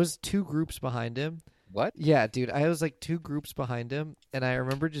 And I was 2 groups behind him. What? Yeah, dude, I was like 2 groups behind him, and I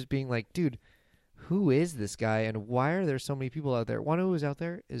remember just being like, dude, who is this guy, and why are there so many people out there? One who was out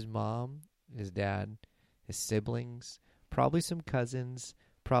there, his mom, his dad, his siblings, probably some cousins,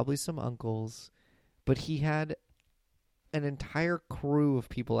 probably some uncles, but he had an entire crew of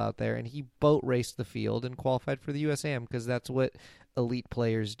people out there, and he boat raced the field and qualified for the USAM because that's what elite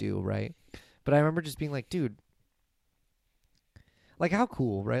players do, right? But I remember just being like, dude, like, how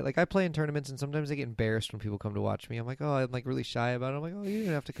cool, right? Like, I play in tournaments, and sometimes I get embarrassed when people come to watch me. I'm like, I'm like really shy about it. I'm like, you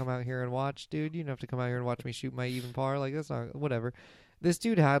didn't have to come out here and watch, dude. You didn't have to come out here and watch me shoot my even par. Like, that's not, whatever. This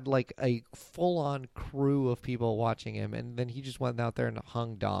dude had, like, a full-on crew of people watching him, and then he just went out there and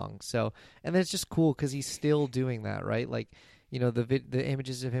hung dong. So, and that's just cool because he's still doing that, right? Like, the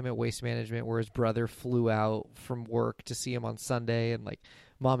images of him at Waste Management where his brother flew out from work to see him on Sunday, and, like,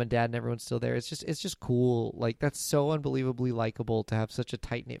 mom and dad and everyone's still there. It's just cool. Like, that's so unbelievably likable to have such a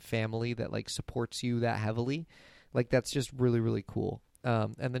tight-knit family that, like, supports you that heavily. Like, that's just really, really cool.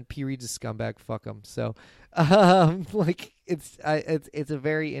 And then P. Reed's a scumbag. Fuck him. So, like, it's a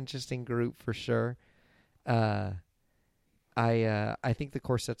very interesting group for sure. I think the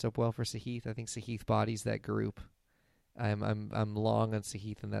course sets up well for Sahith. I think Sahith bodies that group. I'm long on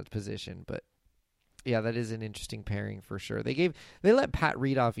Sahith in that position, but yeah, that is an interesting pairing for sure. They let Pat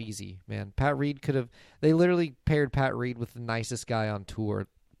Reed off easy, man. Pat Reed they literally paired Pat Reed with the nicest guy on tour.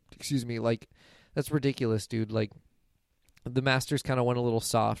 Excuse me, like, that's ridiculous, dude. Like, the Masters kind of went a little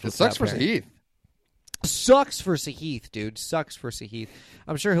soft. It sucks for Sahith. Sucks for Sahith, dude. Sucks for Sahith.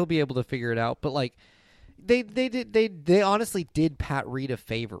 I'm sure he'll be able to figure it out, but, like, They honestly did Pat Reed a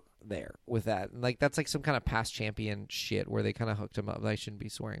favor there with that. Like that's like some kind of past champion shit where they kind of hooked him up. I shouldn't be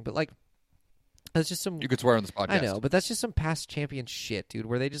swearing, but like that's just some. You could swear on this podcast. I know, but that's just some past champion shit, dude.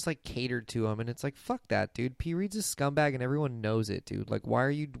 Where they just like catered to him, and it's like fuck that, dude. P. Reed's a scumbag, and everyone knows it, dude. Like why are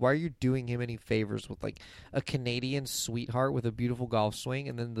you doing him any favors with like a Canadian sweetheart with a beautiful golf swing,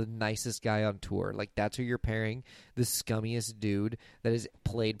 and then the nicest guy on tour? Like that's who you're pairing, the scummiest dude that has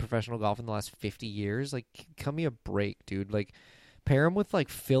played professional golf in the last 50 years. Like cut me a break, dude. Like. Pair him with like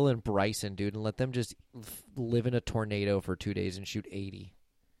Phil and Bryson, dude, and let them just live in a tornado for 2 days and shoot 80.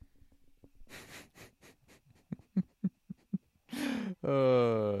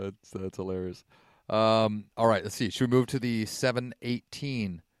 That's hilarious. All right, let's see. Should we move to the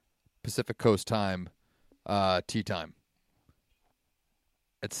 7:18 Pacific Coast time, tee time?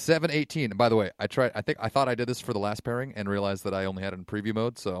 At 7:18. And by the way, I thought I did this for the last pairing and realized that I only had it in preview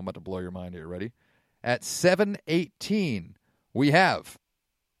mode. So I'm about to blow your mind here. Ready? At 7:18. We have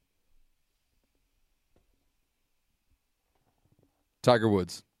Tiger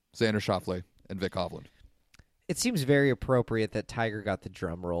Woods, Xander Schauffele, and Vic Hovland. It seems very appropriate that Tiger got the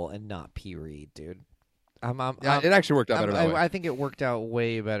drum roll and not P. Reed, dude. It actually worked out better that way. I think it worked out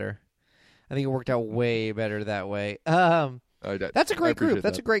way better. I think it worked out way better that way. That's a great group.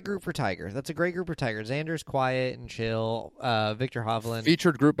 That's a great group for Tiger. Xander's quiet and chill. Victor Hovland.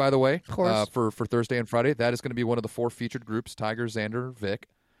 Featured group, by the way, of course. For Thursday and Friday. That is going to be one of the 4 featured groups, Tiger, Xander, Vic.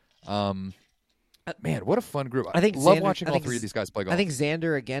 Man, what a fun group. I love watching all 3 of these guys play golf. I think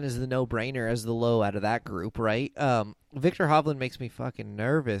Xander, again, is the no-brainer as the low out of that group, right? Victor Hovland makes me fucking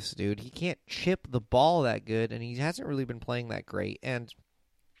nervous, dude. He can't chip the ball that good, and he hasn't really been playing that great. And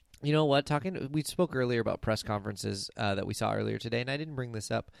you know what? We spoke earlier about press conferences that we saw earlier today, and I didn't bring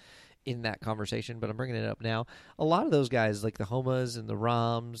this up in that conversation, but I'm bringing it up now. A lot of those guys, like the Homas and the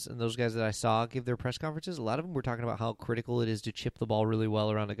Rahms and those guys that I saw give their press conferences, a lot of them were talking about how critical it is to chip the ball really well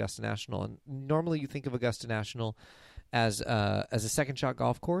around Augusta National. And normally you think of Augusta National as a second shot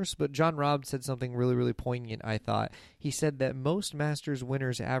golf course, but John Robb said something really, really poignant, I thought. He said that most Masters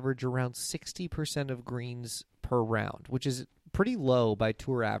winners average around 60% of greens per round, which is pretty low by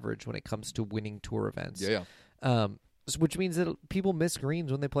tour average when it comes to winning tour events. Yeah. Which means that people miss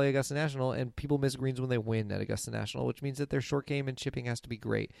greens when they play Augusta National, and people miss greens when they win at Augusta National, which means that their short game and chipping has to be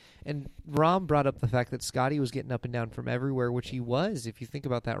great. And Rahm brought up the fact that Scotty was getting up and down from everywhere, which he was. If you think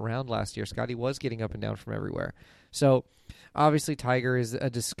about that round last year, Scotty was getting up and down from everywhere. So obviously Tiger is a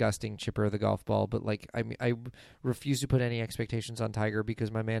disgusting chipper of the golf ball, but like I refuse to put any expectations on Tiger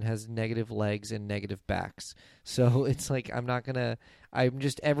because my man has negative legs and negative backs. So it's like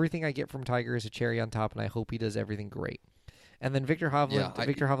everything I get from Tiger is a cherry on top, and I hope he does everything great. And then Victor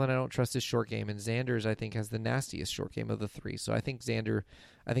Hovland, I don't trust his short game, and Xander's I think has the nastiest short game of the 3. So I think Xander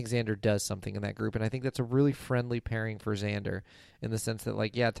does something in that group, and I think that's a really friendly pairing for Xander in the sense that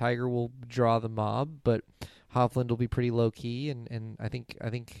like Tiger will draw the mob, but Hovland will be pretty low key, and I think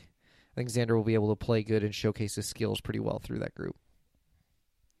Xander will be able to play good and showcase his skills pretty well through that group.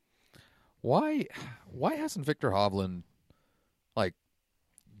 Why hasn't Victor Hovland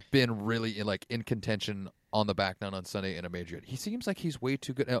been really in contention on the back nine on Sunday in a major yet? He seems like he's way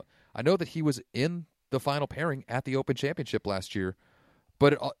too good. Now, I know that he was in the final pairing at the Open Championship last year,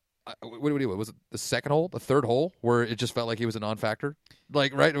 but was it the second hole, the third hole, where it just felt like he was a non-factor?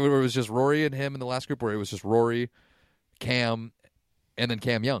 Like, right, where it was just Rory and him in the last group, where it was just Rory, Cam, and then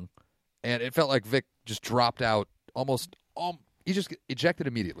Cam Young. And it felt like Vic just dropped out almost he just ejected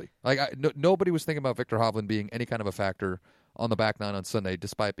immediately. Like nobody was thinking about Victor Hovland being any kind of a factor on the back nine on Sunday,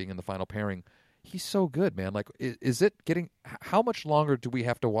 despite being in the final pairing. He's so good, man. Like, is it getting? How much longer do we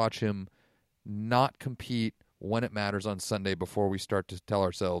have to watch him not compete when it matters on Sunday before we start to tell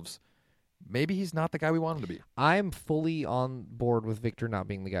ourselves maybe he's not the guy we want him to be? I'm fully on board with Victor not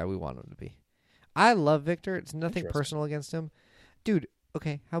being the guy we want him to be. I love Victor. It's nothing personal against him, dude.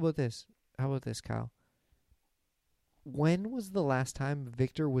 Okay, how about this? Kyle? When was the last time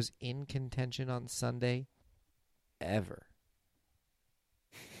Victor was in contention on Sunday? Ever?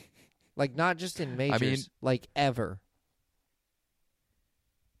 Like, not just in majors, like ever.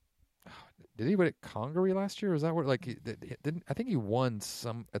 Did he win at Congaree last year? Or is that where didn't? I think he won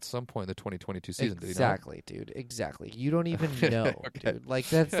at some point in the 2022 season. Exactly, did he not? Dude. Exactly. You don't even know, Okay.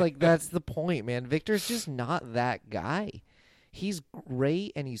 dude. That's the point, man. Victor's just not that guy. He's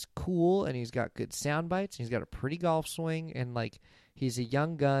great and he's cool and he's got good sound bites and he's got a pretty golf swing and he's a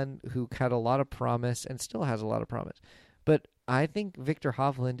young gun who had a lot of promise and still has a lot of promise. But I think Victor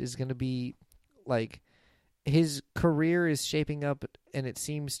Hovland is going to be his career is shaping up, and it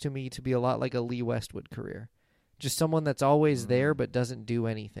seems to me to be a lot like a Lee Westwood career. Just someone that's always there but doesn't do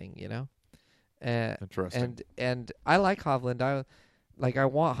anything, you know? Interesting. And I like Hovland. I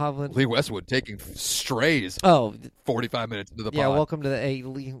want Hovland. Lee Westwood taking strays. Oh, 45 minutes into the yeah. pod. Welcome to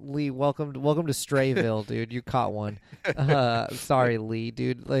Lee. Welcome to Strayville, dude. You caught one. Sorry, Lee,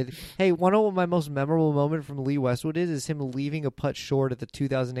 dude. Like, hey, one of my most memorable moment from Lee Westwood is him leaving a putt short at the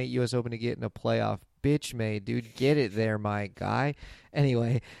 2008 U.S. Open to get in a playoff. Bitch made, dude. Get it there, my guy.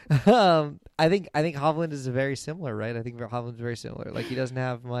 Anyway, I think Hovland is very similar, right? I think Hovland's very similar. Like, he doesn't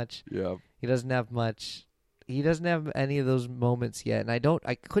have much. Yeah. He doesn't have any of those moments yet, and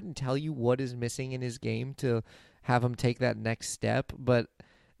I couldn't tell you what is missing in his game to have him take that next step, but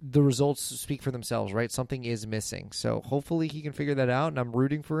the results speak for themselves, right? Something is missing. So hopefully he can figure that out, and I'm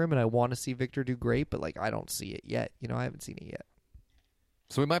rooting for him, and I want to see Victor do great, but I don't see it yet. I haven't seen it yet.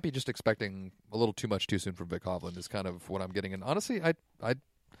 So we might be just expecting a little too much too soon from Vic Hovland is kind of what I'm getting. And honestly, I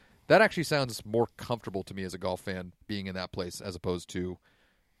that actually sounds more comfortable to me as a golf fan being in that place as opposed to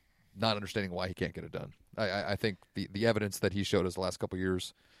not understanding why he can't get it done. I think the evidence that he showed us the last couple of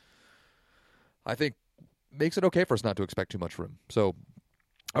years, I think, makes it okay for us not to expect too much from him. So,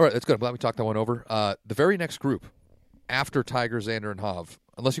 all right, that's good. I'm glad we talked that one over. The very next group after Tiger, Xander, and Hov,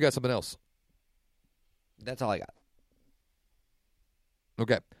 unless you got something else. That's all I got.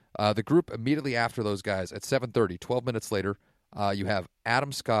 Okay. The group immediately after those guys at 7:30, 12 minutes later, you have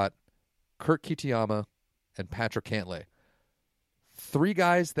Adam Scott, Kurt Kitayama, and Patrick Cantlay. Three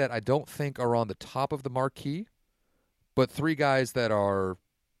guys that I don't think are on the top of the marquee, but three guys that are,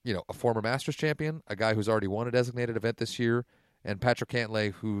 a former Masters champion, a guy who's already won a designated event this year, and Patrick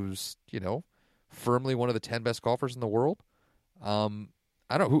Cantlay, who's, firmly one of the 10 best golfers in the world. I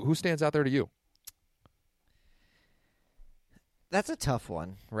don't know. Who stands out there to you? That's a tough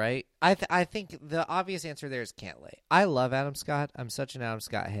one, right? I think the obvious answer there is Cantlay. I love Adam Scott. I'm such an Adam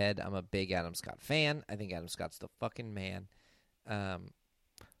Scott head. I'm a big Adam Scott fan. I think Adam Scott's the fucking man.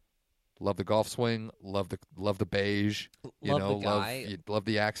 Love the golf swing. Love the beige. Love the guy. Love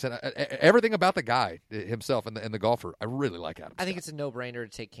the accent. Everything about the guy himself and the golfer. I really like Adam Scott. I think it's a no-brainer to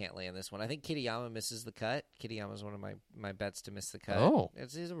take Cantlay in this one. I think Kitayama misses the cut. Kitayama's one of my bets to miss the cut. Oh.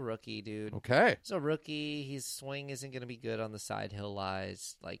 He's a rookie, dude. Okay. He's a rookie. His swing isn't going to be good on the side hill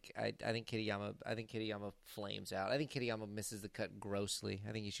lies. I think Kitayama flames out. I think Kitayama misses the cut grossly.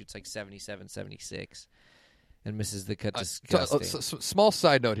 I think he shoots 77, 76. And misses the cut disgusting. Small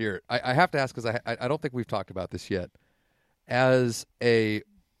side note here. I have to ask because I don't think we've talked about this yet. As a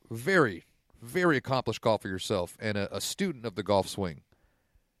very, very accomplished golfer yourself and a student of the golf swing,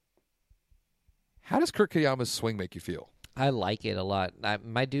 how does Kurt Kitayama's swing make you feel? I like it a lot.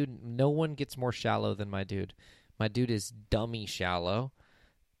 My dude, no one gets more shallow than my dude. My dude is dummy shallow.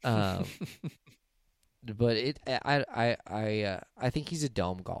 But I think he's a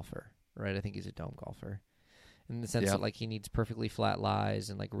dome golfer, right? I think he's a dome golfer. In the sense that he needs perfectly flat lies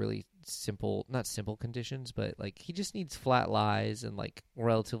and really simple, not simple conditions, but he just needs flat lies and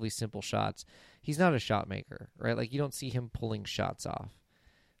relatively simple shots. He's not a shot maker, right? You don't see him pulling shots off.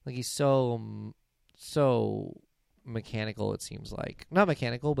 He's so mechanical. It seems not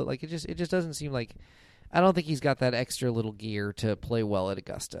mechanical, but it just doesn't seem like. I don't think he's got that extra little gear to play well at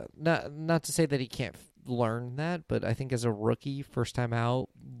Augusta. Not to say that he can't learn that, but I think as a rookie, first time out,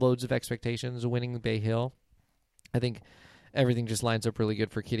 loads of expectations, winning Bay Hill. I think everything just lines up really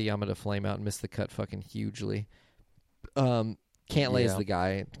good for Kitayama to flame out and miss the cut fucking hugely. Cantlay is the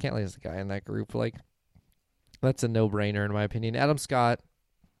guy. Cantlay is the guy in that group. That's a no-brainer in my opinion. Adam Scott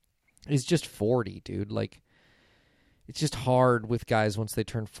is just 40, dude. It's just hard with guys once they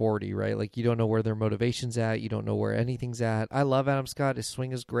turn 40, right? You don't know where their motivation's at. You don't know where anything's at. I love Adam Scott. His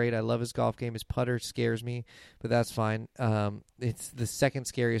swing is great. I love his golf game. His putter scares me, but that's fine. It's the second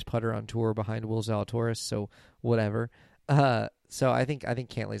scariest putter on tour behind Will Zalatoris, so whatever. So I think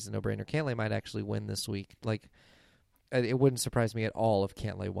Cantlay's a no-brainer. Cantlay might actually win this week. It wouldn't surprise me at all if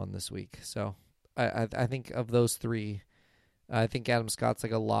Cantlay won this week. So I think of those three, I think Adam Scott's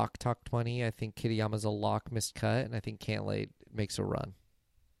a lock top 20. I think Kitayama's a lock missed cut, and I think Cantlay makes a run.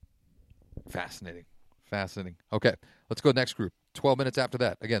 Fascinating. Okay, let's go next group. 12 minutes after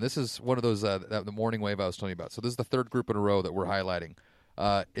that. Again, this is one of those the morning wave I was telling you about. So this is the third group in a row that we're highlighting.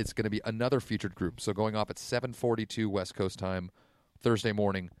 It's going to be another featured group. So going off at 7:42 West Coast time, Thursday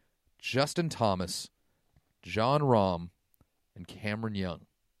morning, Justin Thomas, Jon Rahm, and Cameron Young.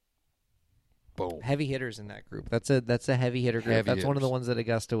 Boom. Heavy hitters in that group. That's a heavy hitter group. That's one of the ones that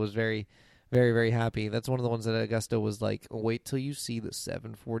Augusta was very, very, very happy. That's one of the ones that Augusta was wait till you see the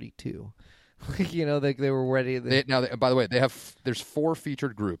 742. They were ready. By the way, there's 4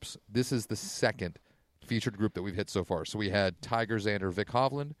 featured groups. This is the second featured group that we've hit so far. So we had Tiger, Xander, Vic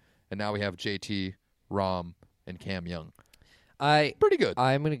Hovland, and now we have JT, Rahm, and Cam Young. pretty good.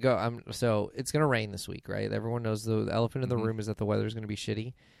 I'm gonna go. So it's gonna rain this week, right? Everyone knows the elephant in the room is that the weather is gonna be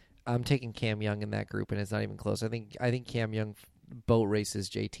shitty. I'm taking Cam Young in that group, and it's not even close. I think Cam Young boat races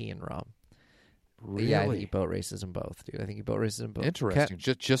JT and Rom. Really? Yeah, I think he boat races them both, dude. I think he boat races them both. Interesting.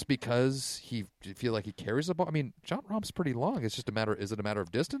 Just because you feel like he carries the ball. I mean, John Rahm's pretty long. It's just a matter. Is it a matter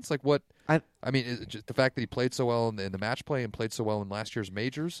of distance? Like what? I mean, is it just the fact that he played so well in the match play and played so well in last year's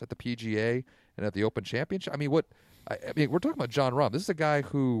majors at the PGA and at the Open Championship. I mean, what? I mean, we're talking about John Rahm. This is a guy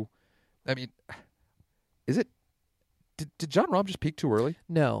who, I mean, is it? Did John Rahm just peak too early?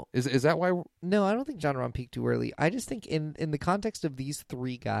 No. Is that why? No, I don't think John Rahm peaked too early. I just think in the context of these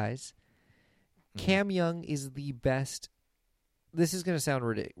three guys, Cam Young is the best. This is going to sound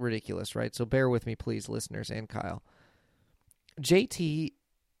ridiculous, right? So bear with me, please, listeners and Kyle. JT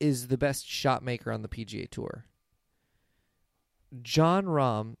is the best shot maker on the PGA Tour. John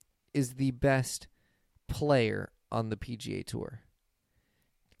Rahm is the best player on the PGA Tour.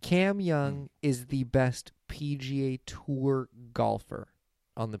 Cam Young is the best PGA Tour golfer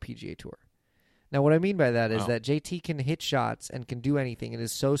on the PGA Tour. Now, what I mean by that is that JT can hit shots and can do anything and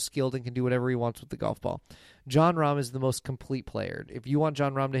is so skilled and can do whatever he wants with the golf ball. John Rahm is the most complete player. If you want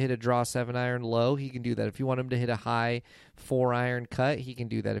John Rahm to hit a draw 7-iron low, he can do that. If you want him to hit a high 4-iron cut, he can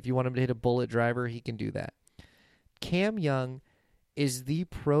do that. If you want him to hit a bullet driver, he can do that. Cam Young is the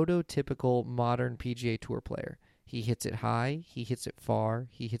prototypical modern PGA Tour player. He hits it high, he hits it far,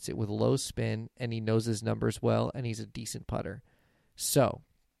 he hits it with low spin, and he knows his numbers well, and he's a decent putter. So,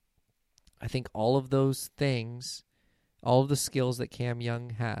 I think all of those things, all of the skills that Cam Young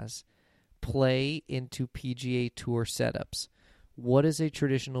has, play into PGA Tour setups. What is a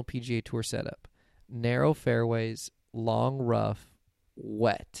traditional PGA Tour setup? Narrow fairways, long rough,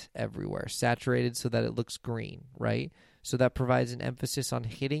 wet everywhere, saturated so that it looks green, right? So that provides an emphasis on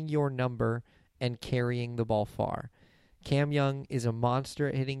hitting your number and carrying the ball far. Cam Young is a monster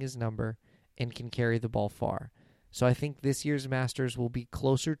at hitting his number and can carry the ball far. So I think this year's Masters will be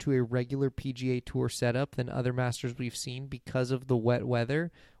closer to a regular PGA Tour setup than other Masters we've seen because of the wet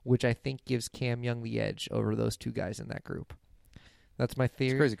weather, which I think gives Cam Young the edge over those two guys in that group. That's my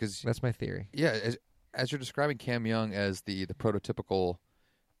theory. It's crazy because that's my theory. Yeah, as you're describing Cam Young as the prototypical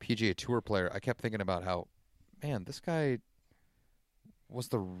PGA Tour player, I kept thinking about how, man, this guy was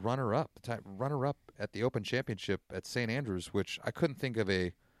the runner-up at the Open Championship at St. Andrews, which I couldn't think of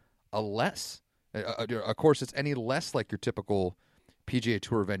a less. Of course, it's any less like your typical PGA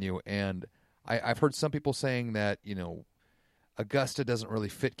Tour venue, and I've heard some people saying that, Augusta doesn't really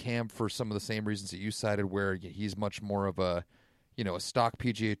fit Cam for some of the same reasons that you cited, where he's much more of a stock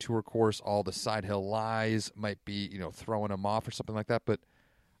PGA Tour course. All the side hill lies might be, throwing him off or something like that. But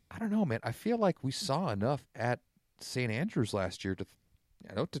I don't know, man. I feel like we saw enough at St. Andrews last year to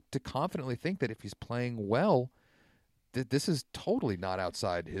confidently think that if he's playing well, that this is totally not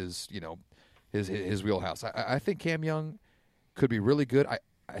outside his wheelhouse. I think Cam Young could be really good.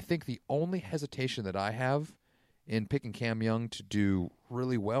 I think the only hesitation that I have in picking Cam Young to do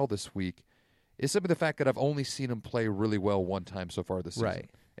really well this week is simply the fact that I've only seen him play really well one time so far this season. Right.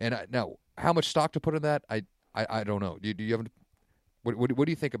 And now, how much stock to put in that, I don't know. Do you have? What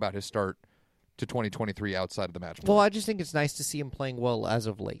do you think about his start to 2023 outside of the match play? Well, I just think it's nice to see him playing well as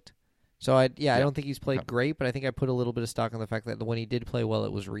of late. So I don't think he's played great, but I think I put a little bit of stock on the fact that when he did play well,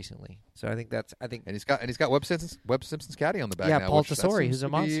 it was recently. So I think and he's got Webb Simpson's caddy on the back. Yeah, now, Paul Tesori, who's a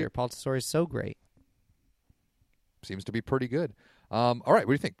monster. Be, Paul Tesori is so great. Seems to be pretty good. All right, what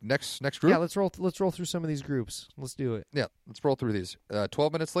do you think? Next group? Yeah, let's roll through some of these groups. Let's do it. Yeah, let's roll through these.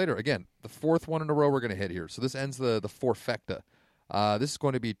 12 minutes later, again, the fourth one in a row we're going to hit here. So this ends the fourfecta. This is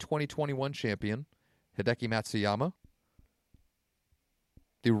going to be 2021 champion Hideki Matsuyama,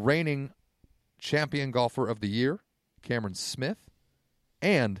 the reigning champion golfer of the year, Cameron Smith,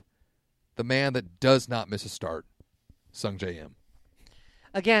 and the man that does not miss a start, Sung Jae Im.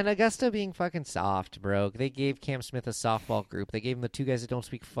 Again, Augusta being fucking soft, bro. They gave Cam Smith a softball group. They gave him the two guys that don't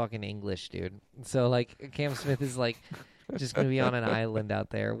speak fucking English, dude. So, Cam Smith is, just going to be on an island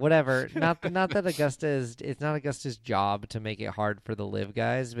out there. Whatever. Not that Augusta is... It's not Augusta's job to make it hard for the live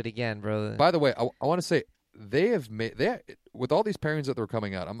guys, but again, bro... By the way, I want to say, with all these pairings that they're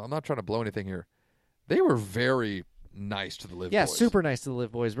coming out, I'm not trying to blow anything here, they were very nice to the live boys. Yeah, super nice to the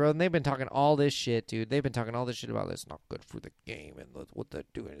live boys, bro. And they've been talking all this shit, dude. They've been talking all this shit about it's not good for the game, and what they're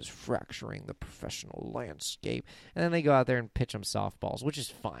doing is fracturing the professional landscape. And then they go out there and pitch them softballs, which is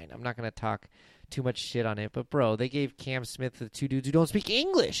fine. I'm not going to talk too much shit on it, but bro, they gave Cam Smith the two dudes who don't speak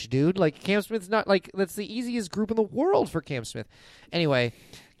English, dude. Cam Smith's not that's the easiest group in the world for Cam Smith. Anyway,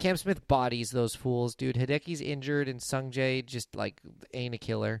 Cam Smith bodies those fools, dude. Hideki's injured, and Sungjae just like ain't a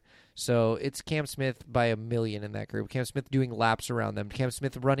killer. So it's Cam Smith by a million in that group. Cam Smith doing laps around them. Cam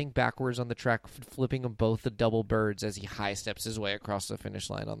Smith running backwards on the track, flipping them both the double birds as he high steps his way across the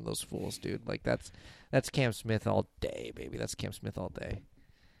finish line on those fools, dude. Like that's Cam Smith all day, baby. That's Cam Smith all day.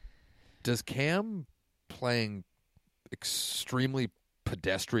 Does Cam playing extremely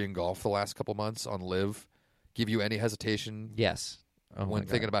pedestrian golf the last couple months on Live give you any hesitation? Yes. When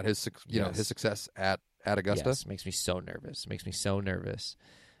thinking about his, his success at Augusta? Yes, makes me so nervous.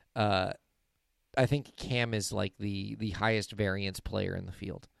 I think Cam is like the highest variance player in the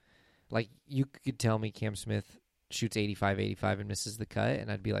field. Like, you could tell me Cam Smith shoots 85 and misses the cut, and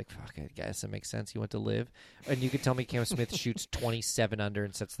I'd be like, fuck, I guess that makes sense. He went to Live. And you could tell me Cam Smith shoots 27 under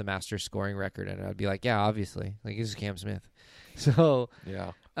and sets the Masters scoring record, and I'd be like, yeah, obviously. Like, this is Cam Smith. So,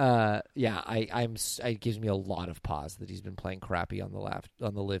 yeah. It gives me a lot of pause that he's been playing crappy on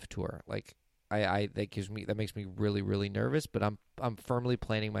the Live tour. Like, that makes me really, really nervous. But I'm firmly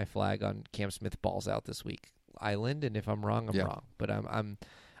planting my flag on Cam Smith balls out this week, Island. And if I'm wrong, I'm wrong. But I'm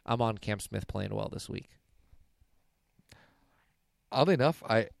on Cam Smith playing well this week. Oddly enough,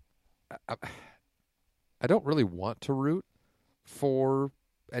 I don't really want to root for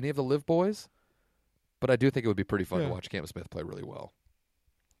any of the Live boys, but I do think it would be pretty fun to watch Cam Smith play really well.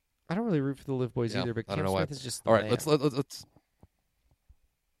 I don't really root for the Live boys either, but Cam Smith is just the all right. man. Let's.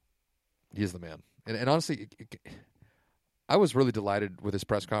 He's the man, and honestly, I was really delighted with his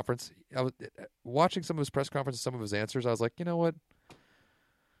press conference. I was watching some of his press conferences, some of his answers. I was like, you know what?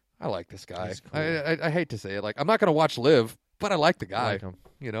 I like this guy. Cool. I hate to say it, like I'm not going to watch Live, but I like the guy. I like him.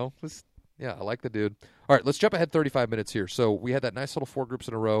 I like the dude. All right, let's jump ahead 35 minutes here. So we had that nice little 4 groups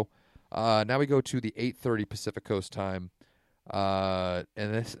in a row. Now we go to the 8:30 Pacific Coast time. And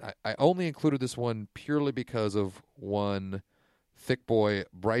this I only included this one purely because of one thick boy,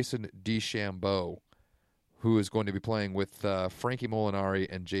 Bryson DeChambeau, who is going to be playing with Frankie Molinari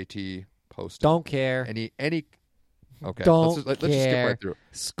and JT Poston. Don't care. Okay. Don't let's care. just skip right through.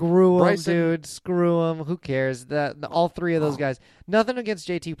 Screw him, Bryson, dude. Screw him. Who cares? All three of those guys. Nothing against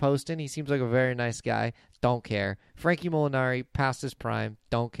JT Poston. He seems like a very nice guy. Don't care. Frankie Molinari, past his prime.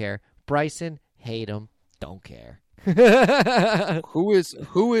 Don't care. Bryson, hate him. Don't care. Who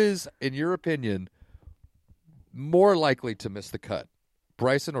is, in your opinion, more likely to miss the cut,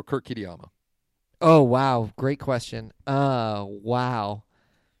 Bryson or Kurt Kitayama? Oh, wow. Great question. Wow.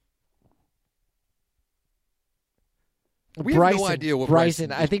 We have no idea what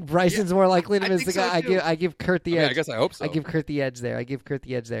Bryson I think Bryson's more likely to miss the guy. So I give Kurt the edge. I guess I hope so. I give Kurt the edge there.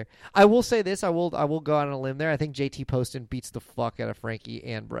 I will say this. I will go out on a limb there. I think JT Poston beats the fuck out of Frankie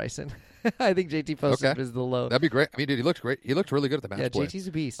and Bryson. I think JT Poston is the low. That'd be great. I mean, dude, he looked great. He looked really good at the match play. JT's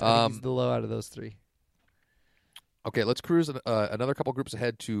a beast. I think he's the low out of those three. Okay, let's cruise another couple groups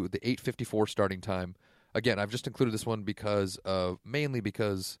ahead to the 8:54 starting time. Again, I've just included this one mainly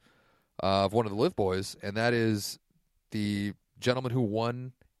because of one of the Live boys, and that is the gentleman who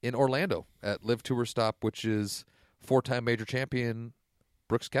won in Orlando at Live Tour Stop, which is 4-time major champion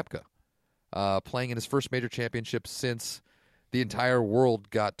Brooks Koepka, playing in his first major championship since the entire world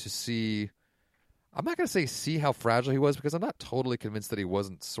got to see. I'm not going to say see how fragile he was, because I'm not totally convinced that he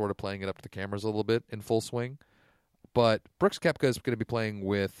wasn't sort of playing it up to the cameras a little bit in full swing. But Brooks Koepka is going to be playing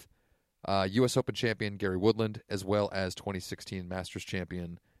with U.S. Open champion Gary Woodland, as well as 2016 Masters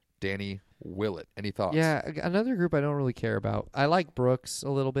champion Danny Willett. Any thoughts? Yeah, another group I don't really care about. I like Brooks a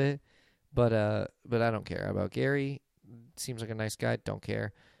little bit, but I don't care about Gary. Seems like a nice guy. Don't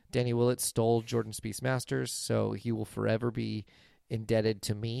care. Danny Willett stole Jordan Spieth's Masters, so he will forever be indebted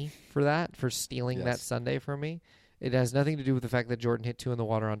to me for stealing that Sunday from me. It has nothing to do with the fact that Jordan hit 2 in the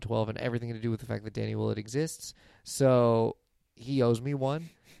water on 12, and everything to do with the fact that Danny Willett exists. So he owes me one.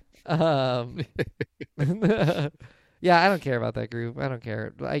 Yeah, I don't care about that group. I don't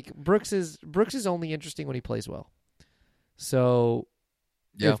care. Like Brooks is only interesting when he plays well. So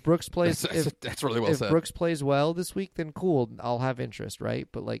if Brooks plays, that's really well said. If Brooks plays well this week, then cool, I'll have interest, right?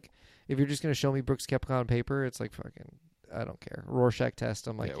 But like, if you're just gonna show me Brooks Koepka on paper, it's like fucking, I don't care. Rorschach test,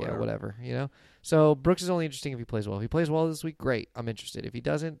 I'm like, whatever, you know. So Brooks is only interesting if he plays well. If he plays well this week, great, I'm interested. If he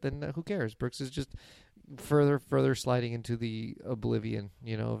doesn't, then who cares? Brooks is just further sliding into the oblivion,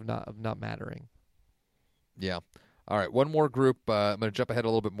 you know, of not mattering. Yeah. All right, one more group. I'm going to jump ahead a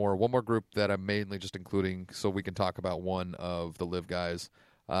little bit more. One more group that I'm mainly just including so we can talk about one of the Live guys.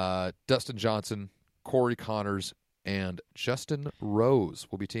 Dustin Johnson, Corey Connors, and Justin Rose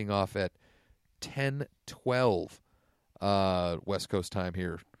will be teeing off at 10:12 West Coast time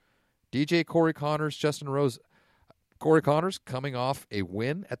here. DJ Corey Connors, Justin Rose. Corey Connors coming off a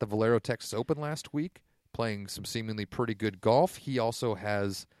win at the Valero Texas Open last week, playing some seemingly pretty good golf. He also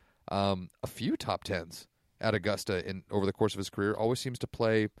has a few top tens at Augusta over the course of his career. Always seems to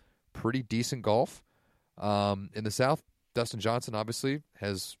play pretty decent golf. In the South, Dustin Johnson obviously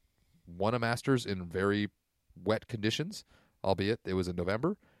has won a Masters in very wet conditions, albeit it was in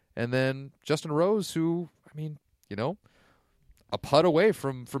November. And then Justin Rose, who, I mean, a putt away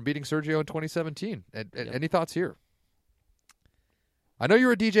from beating Sergio in 2017. Any thoughts here? I know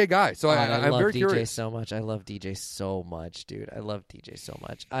you're a DJ guy, so I'm very curious. So much. I love DJ so much, dude. I love DJ so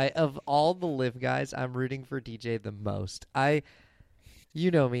much. Of all the live guys, I'm rooting for DJ the most.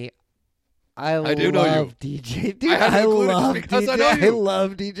 You know me. I do know you. DJ, dude. I love because DJ. I know you. I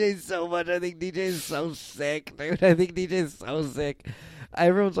love DJ so much. I think DJ is so sick, dude. I think DJ is so sick.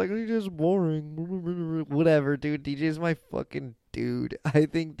 Everyone's like, DJ's boring. Whatever, dude. DJ is my fucking dude. I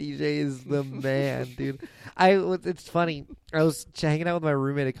think DJ is the man, dude. It's funny. I was hanging out with my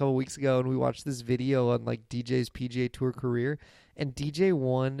roommate a couple weeks ago, and we watched this video on like DJ's PGA Tour career, and DJ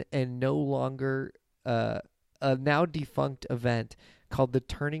won a no longer a now defunct event called the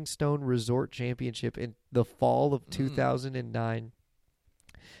Turning Stone Resort Championship in the fall of 2009.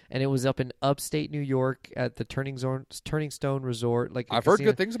 And it was up in upstate New York at the Turning Stone Resort. I've heard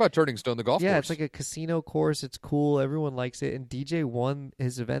good things about Turning Stone, the golf course. Yeah, it's like a casino course. It's cool. Everyone likes it. And DJ won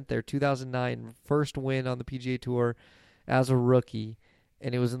his event there, 2009, first win on the PGA Tour as a rookie,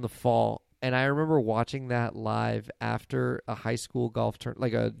 and it was in the fall. And I remember watching that live after a high school golf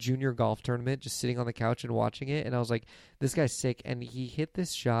like a junior golf tournament, just sitting on the couch and watching it. And I was like, this guy's sick. And he hit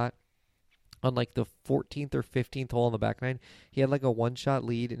this shot on like the 14th or 15th hole on the back nine. He had like a one-shot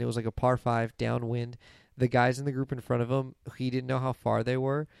lead, and it was like a par 5 downwind. The guys in the group in front of him, he didn't know how far they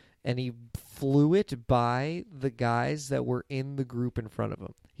were, and he flew it by the guys that were in the group in front of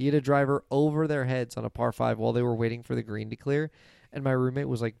him. He had a driver over their heads on a par 5 while they were waiting for the green to clear. And my roommate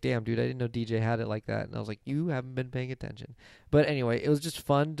was like, damn, dude, I didn't know DJ had it like that. And I was like, you haven't been paying attention. But anyway, it was just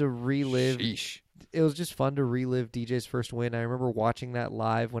fun to relive. Sheesh. It was just fun to relive DJ's first win. I remember watching that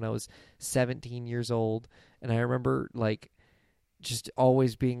live when I was 17 years old. And I remember, like, just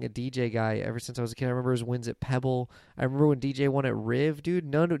always being a DJ guy ever since I was a kid. I remember his wins at Pebble. I remember when DJ won at Riv, dude.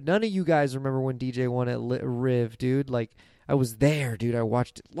 None of you guys remember when DJ won at Riv, dude. Like, I was there, dude. I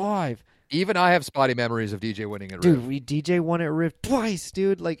watched it live. Even I have spotty memories of DJ winning at Riv. Dude, DJ won at Riv twice,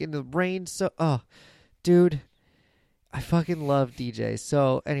 dude. Like, in the rain. Dude, I fucking love DJ.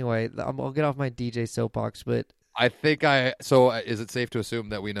 So, anyway, I'll get off my DJ soapbox, but I think is it safe to assume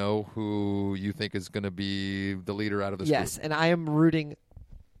that we know who you think is going to be the leader out of this group? Yes, and I am rooting,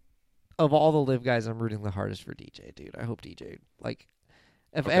 of all the live guys, I'm rooting the hardest for DJ, dude. I hope DJ, like,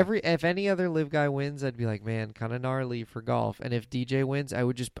 if any other live guy wins, I'd be like, man, kind of gnarly for golf. And if DJ wins, I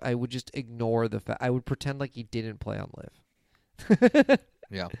would just ignore the fact. I would pretend like he didn't play on live.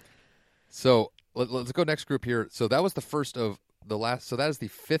 Yeah. So let's go next group here. So that was the first of the last. So that is the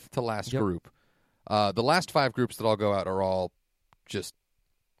fifth to last group. The last 5 groups that I'll go out are all just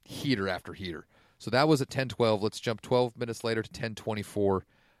heater after heater. So that was at 10:12. Let's jump 12 minutes later to 10:24.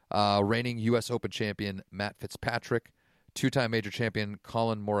 Reigning U.S. Open champion Matt Fitzpatrick, 2-time major champion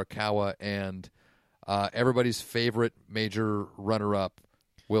Colin Morikawa, and everybody's favorite major runner-up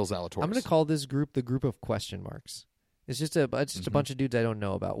Will Zalatoris. I'm going to call this group the group of question marks. It's just a bunch of dudes I don't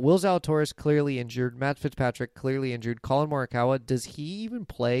know about. Will Zalatoris clearly injured. Matt Fitzpatrick clearly injured. Colin Morikawa, does he even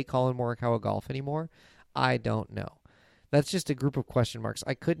play Colin Morikawa golf anymore? I don't know. That's just a group of question marks.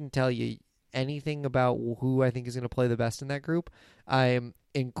 I couldn't tell you anything about who I think is going to play the best in that group. I am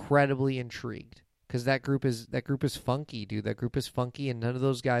incredibly intrigued because that group is funky, dude. That group is funky, and none of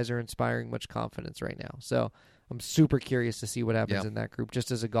those guys are inspiring much confidence right now. So I'm super curious to see what happens in that group, just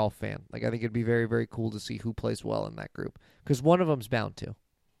as a golf fan. Like, I think it'd be very, very cool to see who plays well in that group, because one of them's bound to.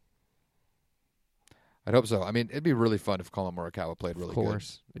 I'd hope so. I mean, it'd be really fun if Colin Morikawa played really good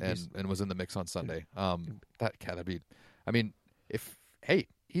and was in the mix on Sunday. That'd be. I mean,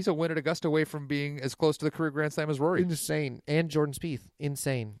 he's a win at Augusta away from being as close to the career Grand Slam as Rory. Insane. And Jordan Spieth.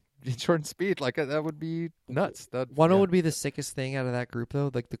 Insane. Jordan Spieth, like, that would be nuts. What would be the sickest thing out of that group,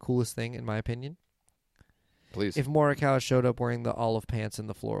 though? Like, the coolest thing, in my opinion? Please. If Morikawa showed up wearing the olive pants and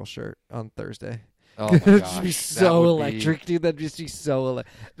the floral shirt on Thursday. Oh, my gosh. That'd just be so electric, dude. That'd just be so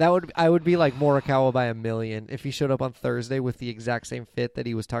I would be like Morikawa by a million. If he showed up on Thursday with the exact same fit that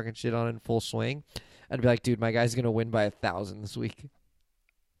he was talking shit on in full swing, I'd be like, dude, my guy's going to win by 1,000 this week.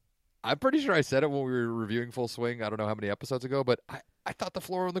 I'm pretty sure I said it when we were reviewing Full Swing. I don't know how many episodes ago, but I thought the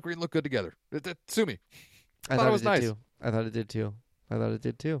floral and the green looked good together. Sue me. I thought it was nice. I thought it did too. I thought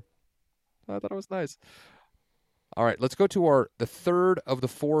it was nice. All right, let's go to the third of the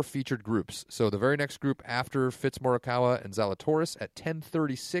 4 featured groups. So the very next group after Fitz Morikawa and Zalatoris at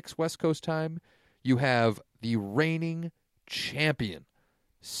 10:36 West Coast time, you have the reigning champion,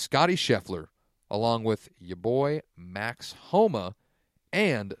 Scotty Scheffler, along with your boy Max Homa,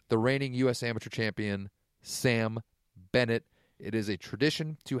 and the reigning U.S. Amateur Champion Sam Bennett. It is a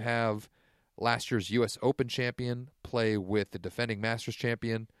tradition to have last year's U.S. Open champion play with the defending Masters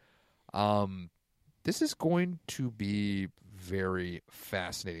champion. This is going to be very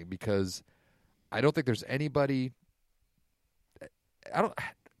fascinating because I don't think there's anybody.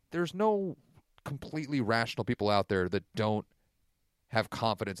 There's no completely rational people out there that don't have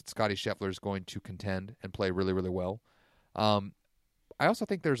confidence that Scotty Scheffler is going to contend and play really, really well. I also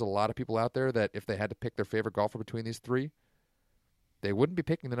think there's a lot of people out there that if they had to pick their favorite golfer between these three, they wouldn't be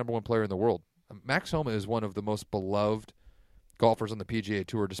picking the number one player in the world. Max Homa is one of the most beloved golfers on the PGA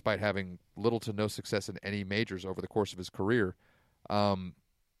Tour, despite having little to no success in any majors over the course of his career. I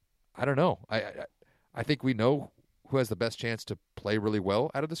don't know. I think we know who has the best chance to play really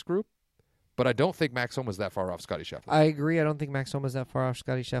well out of this group, but I don't think Max Homa is that far off Scotty Scheffler. I agree. I don't think Max Homa is that far off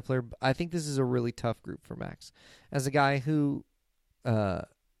Scotty Scheffler. I think this is a really tough group for Max. As a guy who...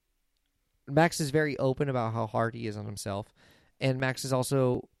 Max is very open about how hard he is on himself, and Max has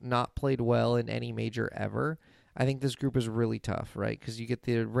also not played well in any major ever. I think this group is really tough, right? Because you get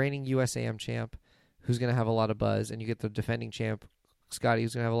the reigning USAM champ, who's going to have a lot of buzz, and you get the defending champ, Scotty,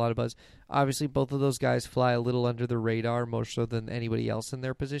 who's going to have a lot of buzz. Obviously, both of those guys fly a little under the radar, more so than anybody else in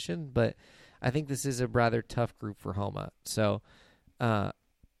their position, but I think this is a rather tough group for Homa. So,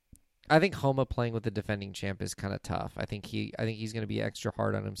 I think Homa playing with the defending champ is kind of tough. I think he's going to be extra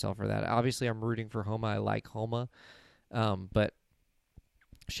hard on himself for that. Obviously, I'm rooting for Homa. I like Homa, but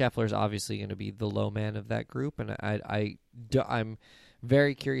Scheffler's obviously going to be the low man of that group, and I'm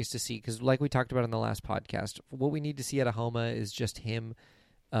very curious to see because, like we talked about in the last podcast, what we need to see out of Homa is just him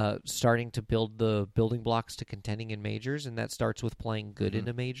starting to build the building blocks to contending in majors, and that starts with playing good in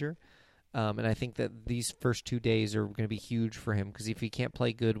a major. And I think that these first 2 days are going to be huge for him because if he can't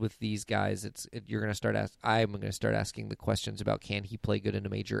play good with these guys, you're going to start. I'm going to start asking the questions about can he play good in a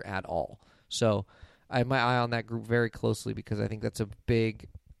major at all. So I have my eye on that group very closely because I think that's a big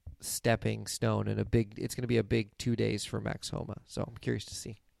stepping stone and it's going to be a big 2 days for Max Homa. So I'm curious to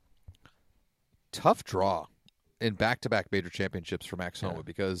see. Tough draw in back-to-back major championships for Max Homa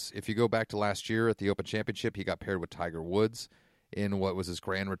because if you go back to last year at the Open Championship, he got paired with Tiger Woods in what was his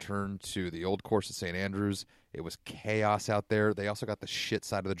grand return to the old course at St. Andrews. It was chaos out there. They also got the shit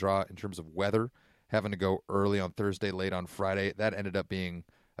side of the draw in terms of weather, having to go early on Thursday, late on Friday. That ended up being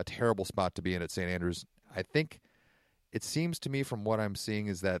a terrible spot to be in at St. Andrews. I think it seems to me from what I'm seeing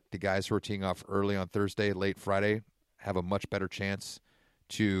is that the guys who are teeing off early on Thursday, late Friday, have a much better chance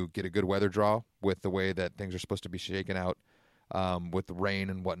to get a good weather draw with the way that things are supposed to be shaken out with the rain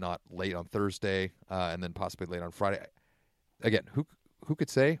and whatnot late on Thursday and then possibly late on Friday. Again, who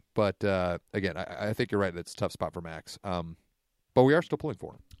could say? But again, I think you're right. It's a tough spot for Max. But we are still pulling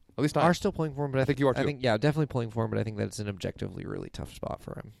for him. At least I are still pulling for him. But I think you are too. I think definitely pulling for him. But I think that it's an objectively really tough spot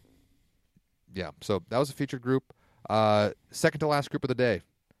for him. Yeah. So that was a featured group. Second to last group of the day: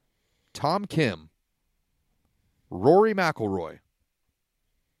 Tom Kim, Rory McIlroy,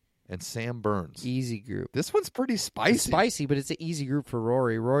 and Sam Burns. Easy group. This one's pretty spicy. It's spicy, but it's an easy group for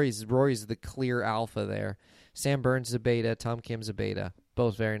Rory. Rory's the clear alpha there. Sam Burns is a beta. Tom Kim's a beta.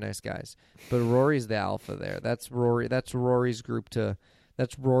 Both very nice guys. But Rory's the alpha there. That's Rory's group to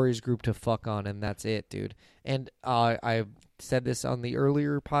fuck on, and that's it, dude. And I said this on the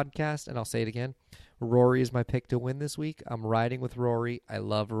earlier podcast, and I'll say it again. Rory is my pick to win this week. I'm riding with Rory. I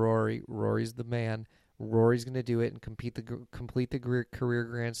love Rory. Rory's the man. Rory's going to do it and complete the career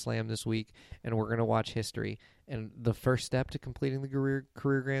Grand Slam this week, and we're going to watch history. And the first step to completing the career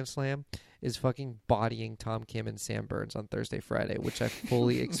Grand Slam is fucking bodying Tom Kim and Sam Burns on Thursday, Friday, which I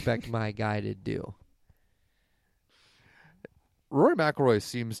fully expect my guy to do. Rory McIlroy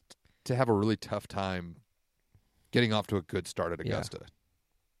seems to have a really tough time getting off to a good start at Augusta.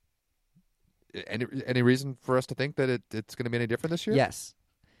 Yeah. Any reason for us to think that it's going to be any different this year? Yes.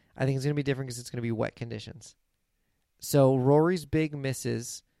 I think it's going to be different because it's going to be wet conditions. So Rory's big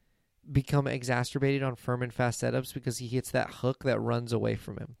misses become exacerbated on firm and fast setups because he hits that hook that runs away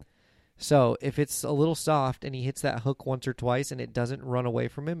from him. So if it's a little soft and he hits that hook once or twice and it doesn't run away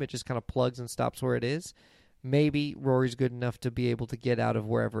from him, it just kind of plugs and stops where it is, maybe Rory's good enough to be able to get out of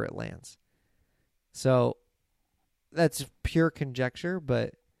wherever it lands. So that's pure conjecture,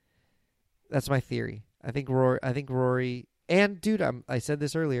 but that's my theory. I think Rory, and dude, I said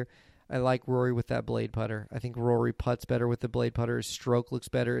this earlier, I like Rory with that blade putter. I think Rory putts better with the blade putter. His stroke looks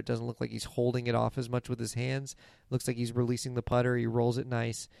better. It doesn't look like he's holding it off as much with his hands. Looks like he's releasing the putter. He rolls it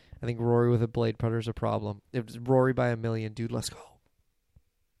nice. I think Rory with a blade putter is a problem. If it's Rory by 1,000,000, dude, let's go.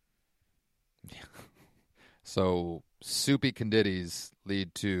 So soupy condities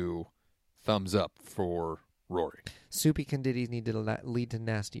lead to thumbs up for Rory. Soupy condities need to lead to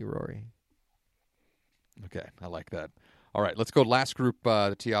nasty Rory. Okay, I like that. All right, let's go last group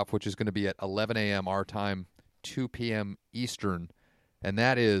to tee off, which is going to be at 11 a.m. our time, 2 p.m. Eastern, and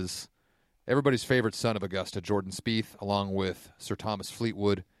that is everybody's favorite son of Augusta, Jordan Spieth, along with Sir Thomas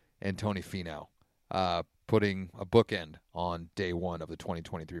Fleetwood and Tony Finau, putting a bookend on day one of the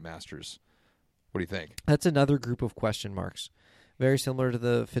 2023 Masters. What do you think? That's another group of question marks. Very similar to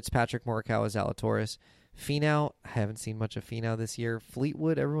the Fitzpatrick, Morikawa, Zalatoris. Finau, I haven't seen much of Finau this year.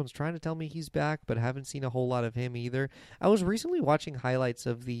 Fleetwood, everyone's trying to tell me he's back, but haven't seen a whole lot of him either. I was recently watching highlights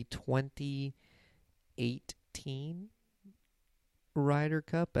of the 2018 Ryder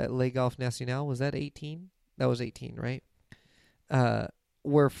Cup at Le Golf National. Was that 18? That was 18, right?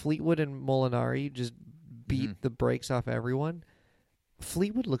 Where Fleetwood and Molinari just beat the brakes off everyone.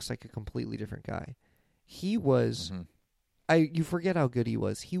 Fleetwood looks like a completely different guy. He was... you forget how good he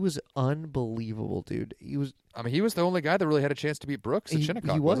was. He was unbelievable, dude. He was the only guy that really had a chance to beat Brooks at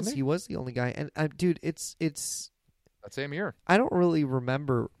Shinnecock, wasn't he? He was the only guy. And dude, it's that same year. I don't really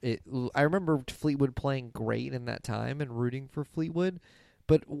remember it. I remember Fleetwood playing great in that time and rooting for Fleetwood,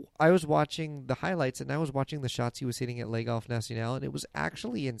 but I was watching the highlights and I was watching the shots he was hitting at Le Golf National, and it was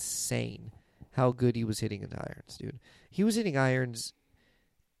actually insane how good he was hitting into irons, dude. He was hitting irons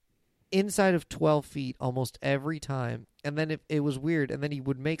inside of 12 feet almost every time. And then it was weird. And then he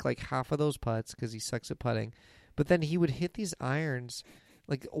would make like half of those putts because he sucks at putting. But then he would hit these irons,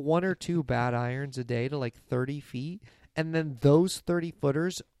 like 1 or 2 bad irons a day to like 30 feet. And then those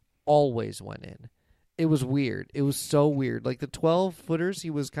 30-footers always went in. It was weird. It was so weird. Like the 12-footers he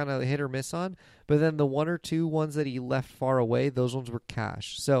was kind of hit or miss on. But then the 1 or 2 ones that he left far away, those ones were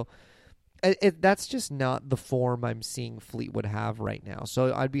cash. So... that's just not the form I'm seeing Fleetwood have right now.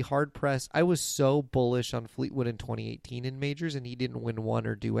 So I'd be hard-pressed. I was so bullish on Fleetwood in 2018 in majors, and he didn't win one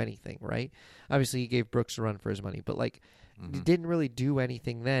or do anything, right? Obviously, he gave Brooks a run for his money, but, like, he didn't really do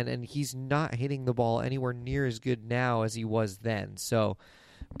anything then, and he's not hitting the ball anywhere near as good now as he was then. So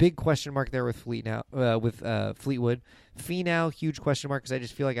big question mark there with Fleetwood. Finau, huge question mark because I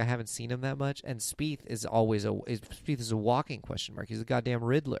just feel like I haven't seen him that much. And Spieth is Spieth is a walking question mark. He's a goddamn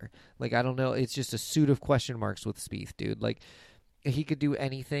Riddler. Like, I don't know. It's just a suit of question marks with Spieth, dude. Like, he could do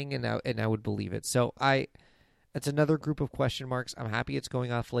anything, and I would believe it. So it's another group of question marks. I'm happy it's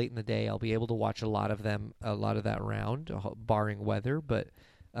going off late in the day. I'll be able to watch a lot of that round, barring weather. But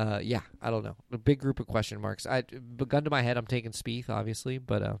yeah, I don't know. A big group of question marks. Gun to my head, I'm taking Spieth, obviously,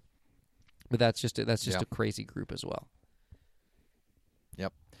 but that's just a crazy group as well.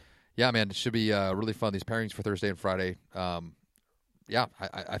 Yep. Yeah, man, it should be really fun. These pairings for Thursday and Friday, I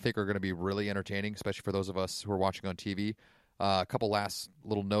think are going to be really entertaining, especially for those of us who are watching on TV. A couple last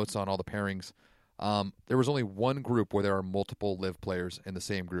little notes on all the pairings. There was only one group where there are multiple live players in the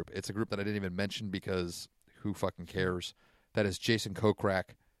same group. It's a group that I didn't even mention because who fucking cares? That is Jason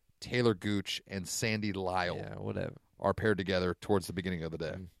Kokrak, Taylor Gooch, and Sandy Lyle are paired together towards the beginning of the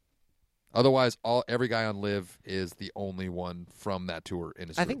day. Otherwise, every guy on live is the only one from that tour in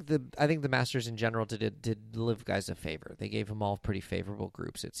his group. I think the Masters in general did live guys a favor. They gave them all pretty favorable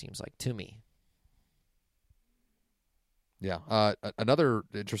groups, it seems like, to me. Yeah. Another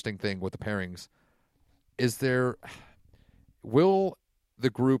interesting thing with the pairings is will the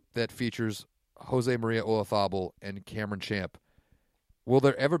group that features Jose Maria Olazabal and Cameron Champ, will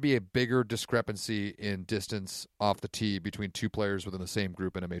there ever be a bigger discrepancy in distance off the tee between two players within the same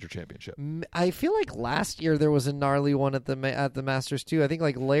group in a major championship? I feel like last year there was a gnarly one at the Masters too. I think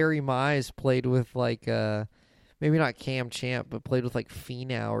like Larry Mize played with like maybe not Cam Champ, but played with like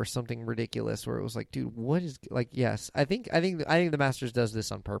Finau or something ridiculous where it was like, dude, what is like? Yes, I think the Masters does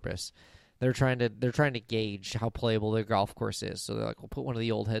this on purpose. They're trying to gauge how playable their golf course is. So they're like, we'll put one of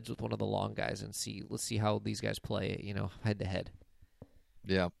the old heads with one of the long guys and let's see how these guys play, head to head.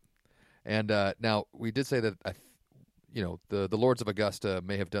 Yeah. And now we did say that, the Lords of Augusta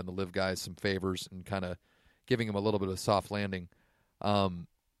may have done the live guys some favors and kind of giving them a little bit of a soft landing. Do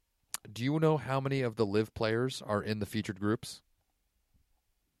you know how many of the live players are in the featured groups?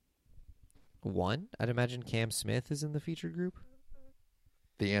 One. I'd imagine Cam Smith is in the featured group.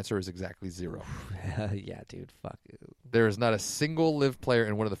 The answer is exactly 0. Yeah, dude, fuck. There is not a single live player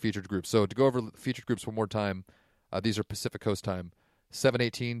in one of the featured groups. So to go over the featured groups one more time, these are Pacific Coast time.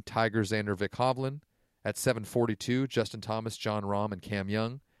 7:18, Tiger, Xander, Vic Hovland. At 7:42, Justin Thomas, John Rahm, and Cam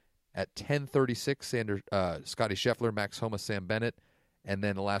Young. At 10:36, Scotty Scheffler, Max Homa, Sam Bennett. And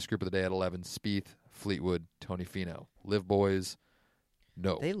then the last group of the day at 11, Spieth, Fleetwood, Tony Finau. Live boys,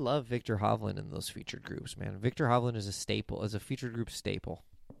 no. They love Victor Hovland in those featured groups, man. Victor Hovland is a featured group staple.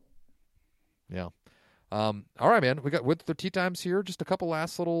 Yeah. All right, man. We got with the tea times here. Just a couple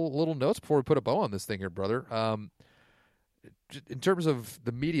last little notes before we put a bow on this thing here, brother. In terms of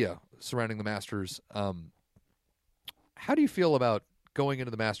the media surrounding the Masters, how do you feel about going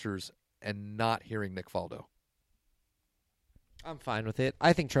into the Masters and not hearing Nick Faldo? I'm fine with it.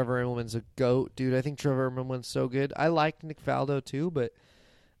 I think Trevor Immelman's a GOAT, dude. I think Trevor Immelman's so good. I like Nick Faldo too, but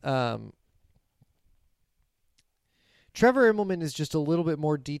Trevor Immelman is just a little bit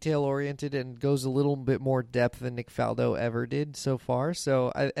more detail-oriented and goes a little bit more depth than Nick Faldo ever did so far.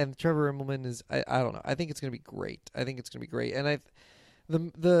 And Trevor Immelman is, I don't know. I think it's going to be great. And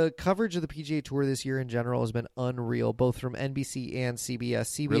the coverage of the PGA Tour this year in general has been unreal, both from NBC and CBS.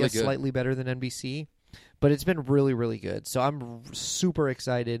 CBS really slightly better than NBC, but it's been really, really good. So I'm super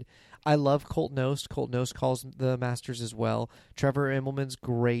excited. I love Colt Knost. Colt Knost calls the Masters as well. Trevor Immelman's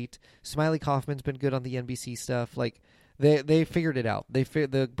great. Smiley Kaufman's been good on the NBC stuff. Like, They figured it out.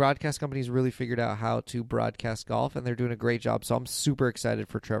 The broadcast companies really figured out how to broadcast golf, and they're doing a great job. So I'm super excited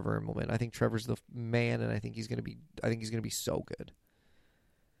for Trevor Immelman. I think Trevor's the man, and I think he's gonna be so good.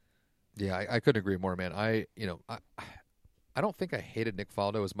 Yeah, I couldn't agree more, man. I don't think I hated Nick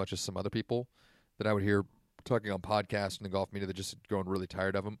Faldo as much as some other people that I would hear talking on podcasts and the golf media that just growing really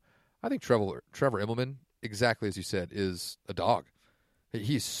tired of him. I think Trevor Immelman, exactly as you said, is a dog.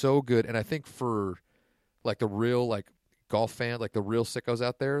 He's so good, and I think for like the real golf fan, like the real sickos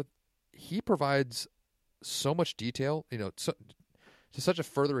out there, he provides so much detail, to such a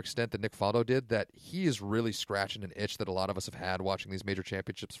further extent than Nick Faldo did, that he is really scratching an itch that a lot of us have had watching these major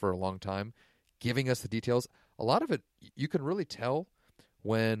championships for a long time, giving us the details. A lot of it, you can really tell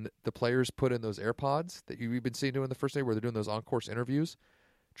when the players put in those AirPods that we've been seeing doing the first day where they're doing those on-course interviews.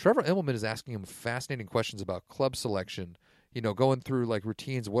 Trevor Immelman is asking him fascinating questions about club selection, going through like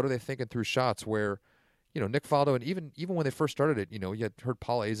routines. What are they thinking through shots where, Nick Faldo, and even when they first started it, you had heard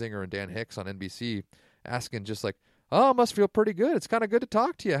Paul Azinger and Dan Hicks on NBC asking just like, "Oh, it must feel pretty good. It's kind of good to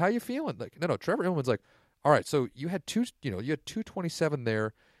talk to you. How you feeling?" Like, no. Trevor Immelman's like, "All right, so you had 227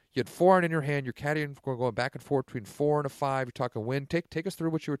 there. You had 4 iron in your hand. You're caddying, going back and forth between 4 and a 5. You're talking wind. Take us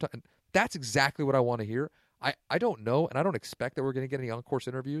through what you were talking." That's exactly what I want to hear. I don't know, and I don't expect that we're going to get any on-course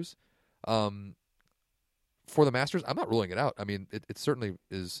interviews for the Masters. I'm not ruling it out. I mean, it certainly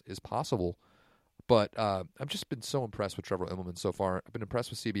is possible. But I've just been so impressed with Trevor Immelman so far. I've been impressed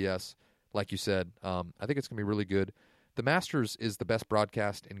with CBS, like you said. I think it's going to be really good. The Masters is the best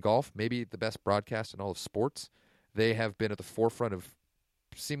broadcast in golf, maybe the best broadcast in all of sports. They have been at the forefront of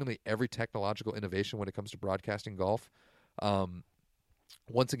seemingly every technological innovation when it comes to broadcasting golf.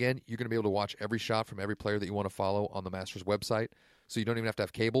 Once again, you're going to be able to watch every shot from every player that you want to follow on the Masters website. So you don't even have to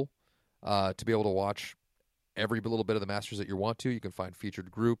have cable to be able to watch every little bit of the Masters that you want to. You can find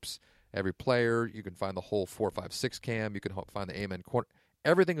featured groups, every player. You can find the whole 4, 5, 6 cam. You can find the Amen corner.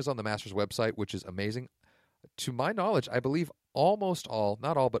 Everything is on the Masters website, which is amazing. To my knowledge, I believe almost all,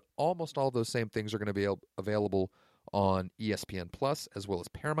 not all, but almost all of those same things are going to be available on ESPN Plus as well as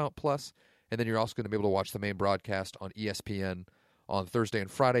Paramount Plus. And then you're also going to be able to watch the main broadcast on ESPN on Thursday and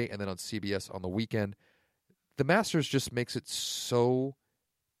Friday, and then on CBS on the weekend. The Masters just makes it so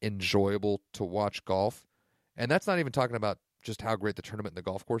enjoyable to watch golf. And that's not even talking about just how great the tournament and the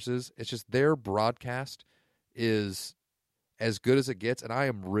golf course is. It's just their broadcast is as good as it gets, and I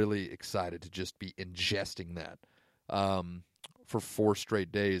am really excited to just be ingesting that for 4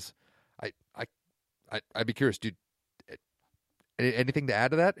 straight days. I'd be curious, dude. Anything to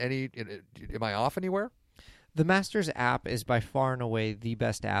add to that? Am I off anywhere? The Masters app is by far and away the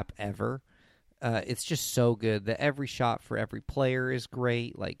best app ever. It's just so good that every shot for every player is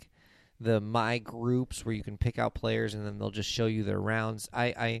great. Like the My Groups where you can pick out players and then they'll just show you their rounds.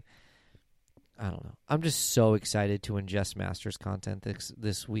 I don't know. I'm just so excited to ingest Masters content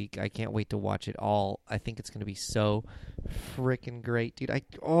this week. I can't wait to watch it all. I think it's going to be so freaking great, dude. I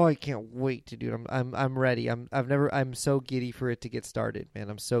can't wait to do it. I'm ready. I'm so giddy for it to get started, man.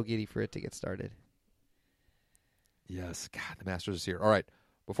 I'm so giddy for it to get started. Yes, God, the Masters is here. All right,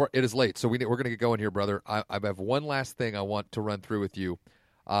 before it is late, so we're going to get going here, brother. I have one last thing I want to run through with you.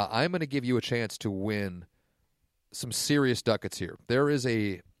 I'm going to give you a chance to win some serious ducats here. There is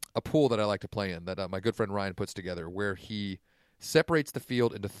a pool that I like to play in that my good friend Ryan puts together where he separates the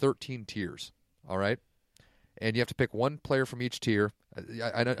field into 13 tiers, all right? And you have to pick one player from each tier.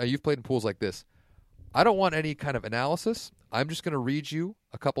 I know you've played in pools like this. I don't want any kind of analysis. I'm just going to read you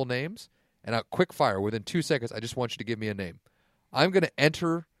a couple names, and quick fire, within 2 seconds, I just want you to give me a name. I'm going to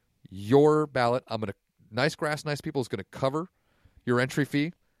enter your ballot. Nice Grass, Nice People is going to cover your entry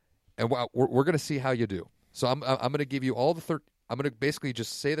fee, and we're going to see how you do. So I'm going to give you all the I'm going to basically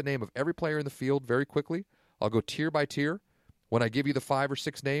just say the name of every player in the field very quickly. I'll go tier by tier. When I give you the 5 or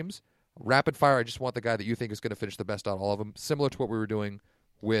 6 names, Rapid fire, I just want the guy that you think is going to finish the best out of all of them, similar to what we were doing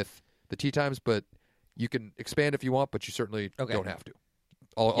with the tee times, but you can expand if you want, but you certainly don't have to.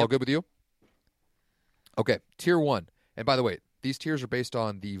 All good with you? Okay, tier 1. And by the way, these tiers are based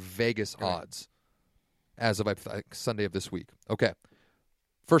on the Vegas odds as of Sunday of this week. Okay,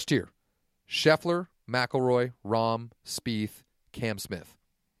 first tier, Scheffler, McIlroy, Rahm, Spieth, Cam Smith.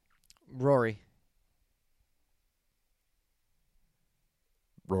 Rory.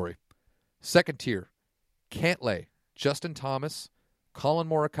 Second tier, Cantlay, Justin Thomas, Colin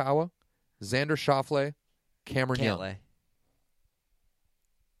Morikawa, Xander Schauffele, Cameron Young.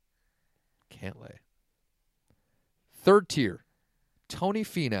 Cantlay. Third tier, Tony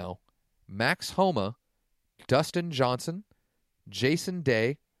Finau, Max Homa, Dustin Johnson, Jason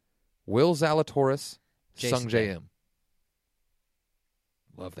Day, Will Zalatoris, Sung J M.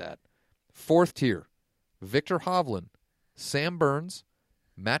 Love that. Fourth tier, Victor Hovland, Sam Burns,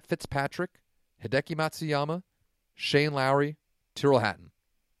 Matt Fitzpatrick, Hideki Matsuyama, Shane Lowry, Tyrrell Hatton.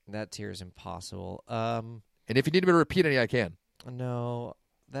 That tier is impossible. And if you need me to repeat any, I can. No,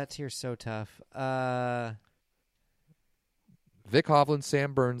 that tier's so tough. Vic Hovland,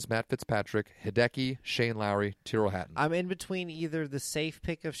 Sam Burns, Matt Fitzpatrick, Hideki, Shane Lowry, Tyrrell Hatton. I'm in between either the safe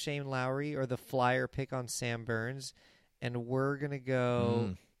pick of Shane Lowry or the flyer pick on Sam Burns, and we're gonna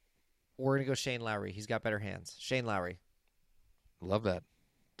go. We're gonna go Shane Lowry. He's got better hands. Shane Lowry. Love that.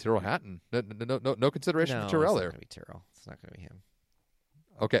 Tyrrell Hatton. No consideration for Tyrrell there. It's not gonna be Tyrrell. It's not gonna be him.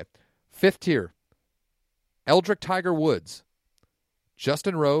 Okay. Fifth tier. Eldrick Tiger Woods,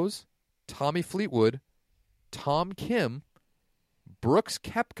 Justin Rose, Tommy Fleetwood, Tom Kim, Brooks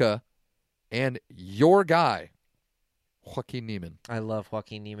Koepka, and your guy, Joaquin Niemann. I love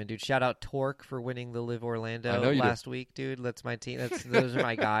Joaquin Niemann, dude. Shout out Torque for winning the Live Orlando last week, dude. That's my team. Those are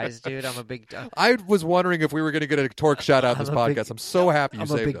my guys, dude. I'm a big. I was wondering if we were going to get a Torque shout out this podcast. I'm so happy you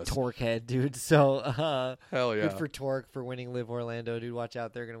saved us. I'm a big Torque head, dude. So hell yeah, good for Torque for winning Live Orlando, dude. Watch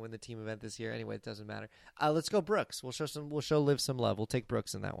out, they're going to win the team event this year. Anyway, it doesn't matter. Let's go Brooks. We'll show Liv some love. We'll take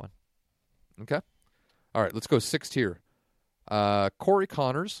Brooks in that one. Okay. All right. Let's go sixth tier. Corey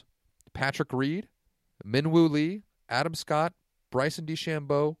Connors, Patrick Reed, Minwoo Lee, Adam Scott, Bryson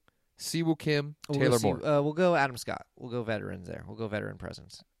DeChambeau, Siwoo Kim, Taylor Moore. We'll go Adam Scott. We'll go veterans there. We'll go veteran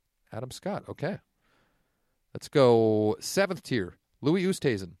presence. Adam Scott. Okay. Let's go seventh tier. Louis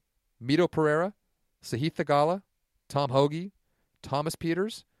Oosthuizen, Mito Pereira, Sahith Theegala, Tom Hoagie, Thomas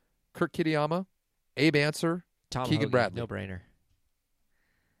Peters, Kurt Kitayama, Abe Answer, Keegan Hoagie, Bradley. No-brainer.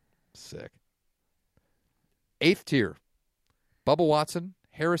 Sick. Eighth tier. Bubba Watson,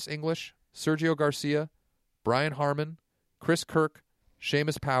 Harris English, Sergio Garcia, Brian Harmon, Chris Kirk,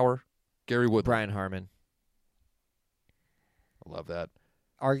 Seamus Power, Gary Woodland. Brian Harmon. I love that.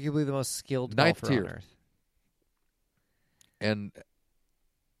 Arguably the most skilled Ninth golfer tier. on earth. And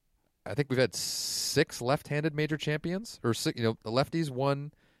I think we've had 6 left-handed major champions, or the lefties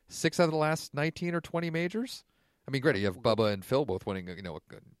won 6 out of the last 19 or 20 majors. I mean, great, you have Bubba and Phil both winning,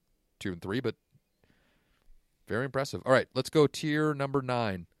 2 and 3, but very impressive. All right, let's go tier number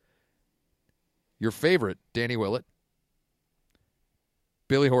 9. Your favorite, Danny Willett,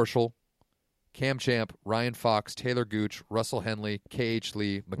 Billy Horschel, Cam Champ, Ryan Fox, Taylor Gooch, Russell Henley, K.H.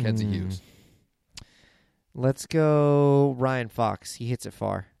 Lee, Mackenzie Hughes. Let's go Ryan Fox. He hits it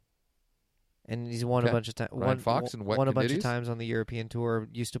far. And he's won a bunch of times. Ryan Fox and wet won a bunch condities? of times on the European Tour,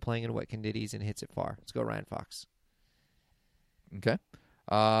 used to playing in wet conditions, and hits it far. Let's go Ryan Fox. Okay.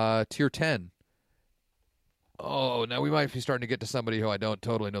 Tier 10. Oh, now we might be starting to get to somebody who I don't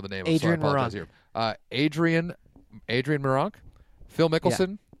totally know the name of. Adrian so I apologize here. Adrian Meronk, Phil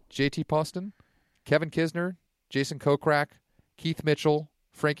Mickelson, JT Poston, Kevin Kisner, Jason Kokrak, Keith Mitchell,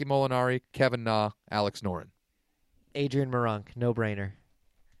 Frankie Molinari, Kevin Na, Alex Noren. Adrian Meronk, no-brainer.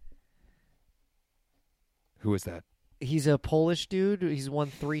 Who is that? He's a Polish dude. He's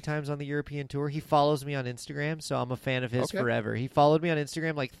won 3 times on the European Tour. He follows me on Instagram, so I'm a fan of his forever. He followed me on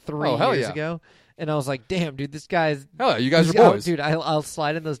Instagram like 3 years ago, and I was like, damn, dude, this guy's... Oh, you guys are boys. Dude, I'll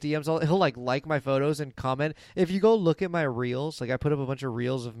slide in those DMs. He'll like my photos and comment. If you go look at my reels, like I put up a bunch of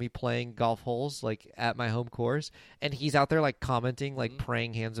reels of me playing golf holes like at my home course, and he's out there like commenting like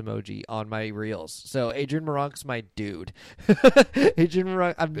praying hands emoji on my reels. So Adrian Meronk's my dude. Adrian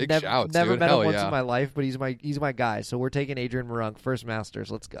Meronk, I've never met him once in my life, but he's my guy. So we're taking Adrian Meronk, first Masters.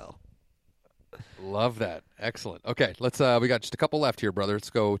 Let's go. Love that. Excellent. Okay, let's. We got just a couple left here, brother.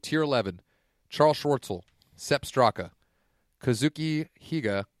 Let's go tier 11. Charles Schwartzel, Sepp Straka, Kazuki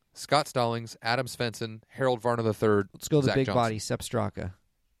Higa, Scott Stallings, Adam Svensson, Harold Varner III. Let's go Zach the big Johnson. body, Sepp Straka.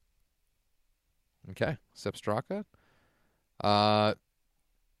 Okay, Sepp Straka. All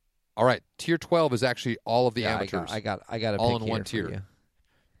right, tier 12 is actually all of the amateurs. I got a all pick in one here tier.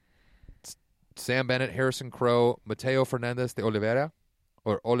 Sam Bennett, Harrison Crow, Mateo Fernandez de Oliveira,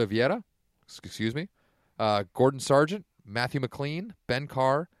 excuse me, Gordon Sargent, Matthew McLean, Ben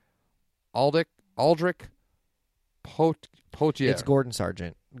Carr, Aldrich Potier. It's Gordon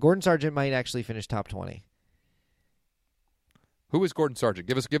Sargent. Gordon Sargent might actually finish top 20. Who is Gordon Sargent?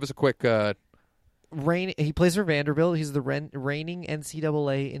 Give us a quick. He plays for Vanderbilt. He's the reigning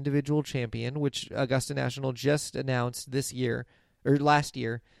NCAA individual champion, which Augusta National just announced last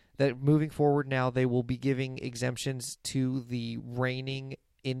year, that moving forward now they will be giving exemptions to the reigning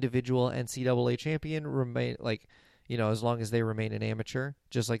individual NCAA champion, as long as they remain an amateur,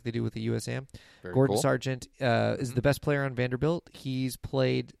 just like they do with the USAM. Very Gordon cool. Sargent is the best player on Vanderbilt. He's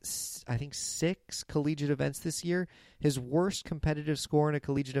played, I think, 6 collegiate events this year. His worst competitive score in a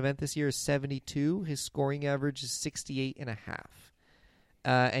collegiate event this year is 72. His scoring average is 68.5.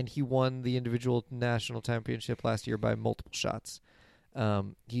 And he won the individual national championship last year by multiple shots.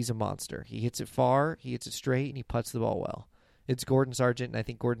 He's a monster. He hits it far, he hits it straight, and he putts the ball well. It's Gordon Sargent, and I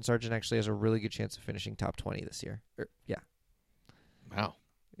think Gordon Sargent actually has a really good chance of finishing top 20 this year. Yeah. Wow.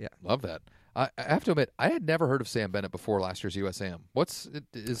 Yeah. Love that. I have to admit, I had never heard of Sam Bennett before last year's USAM.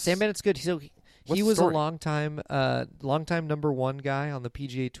 Sam Bennett's good. So he was a long time number 1 guy on the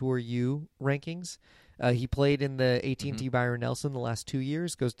PGA Tour U rankings. He played in the AT&T Byron Nelson the last 2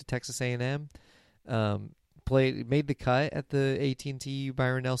 years. Goes to Texas A&M. Made the cut at the AT&T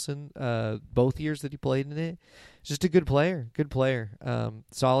Byron Nelson both years that he played in it. Just a good player.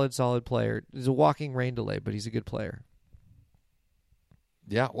 Solid player. He's a walking rain delay, but he's a good player.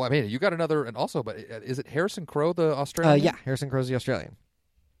 Yeah, well, I mean, you got another, and also, but is it Harrison Crow, the Australian? Yeah, Harrison Crow's the Australian.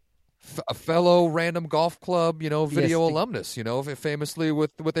 A fellow random golf club, video alumnus, famously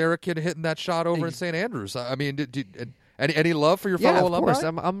with Eric Kidd hitting that shot over in St. Andrews. I mean, any love for your fellow alumni?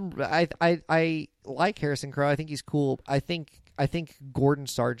 Of course. I like Harrison Crow. I think he's cool. I think Gordon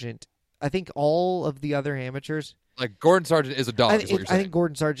Sargent. I think all of the other amateurs. Like Gordon Sargent is a dog. Is what you're saying. I think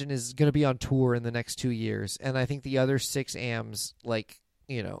Gordon Sargent is going to be on tour in the next 2 years, and I think the other 6 AMs,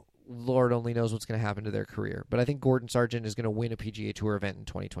 Lord only knows what's going to happen to their career. But I think Gordon Sargent is going to win a PGA Tour event in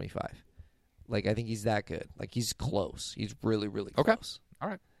 2025. I think he's that good. He's close. He's really, really close. All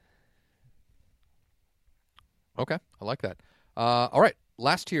right. Okay, I like that. All right,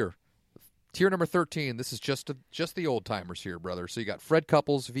 last tier. Tier number 13. This is just the old timers here, brother. So you got Fred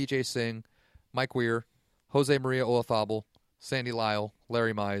Couples, Vijay Singh, Mike Weir, Jose Maria Olazabal, Sandy Lyle,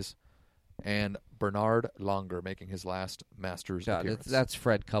 Larry Mize, and Bernard Longer making his last Masters appearance. That's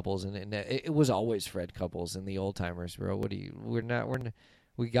Fred Couples, and it was always Fred Couples in the old timers, bro.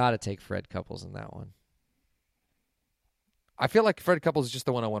 We got to take Fred Couples in that one. I feel like Fred Couples is just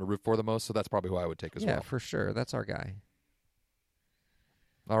the one I want to root for the most, so that's probably who I would take as well. Yeah, for sure. That's our guy.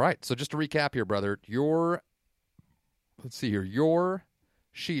 All right, so just to recap here, brother, your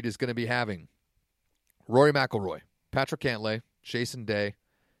sheet is going to be having Rory McIlroy, Patrick Cantlay, Jason Day,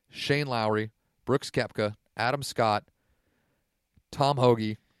 Shane Lowry, Brooks Koepka, Adam Scott, Tom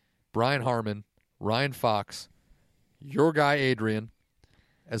Hoagie, Brian Harmon, Ryan Fox, your guy Adrian,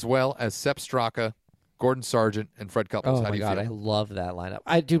 as well as Sepp Straka, Gordon Sargent, and Fred Couples. Oh How my do you God, feel? I love that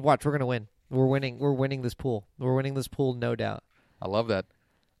lineup. Dude, watch, we're gonna win. We're winning this pool. We're winning this pool, no doubt. I love that.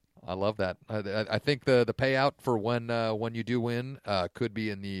 I think the payout for when you do win could be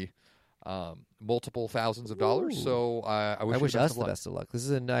in the multiple thousands of dollars. Ooh. So I wish us the best of luck. This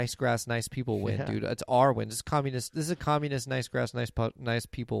is a nice grass, nice people win, dude. It's our win. This is a communist, nice grass, nice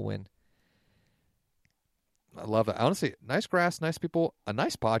people win. I love that. Honestly, nice grass, nice people, a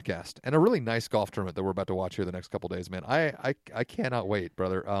nice podcast, and a really nice golf tournament that we're about to watch here the next couple days, man. I cannot wait,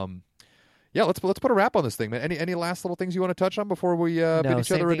 brother. Yeah, let's put a wrap on this thing, man. Any last little things you want to touch on before we bid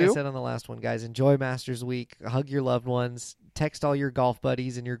each other adieu? I said on the last one, guys. Enjoy Masters Week. Hug your loved ones. Text all your golf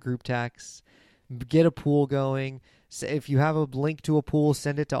buddies in your group texts. Get a pool going. So if you have a link to a pool,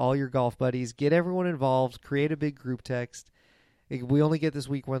 send it to all your golf buddies. Get everyone involved. Create a big group text. We only get this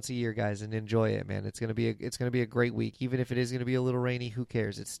week once a year, guys, and enjoy it, man. It's gonna be a great week. Even if it is gonna be a little rainy, who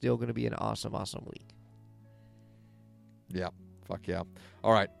cares? It's still gonna be an awesome, awesome week. Yeah. Fuck yeah.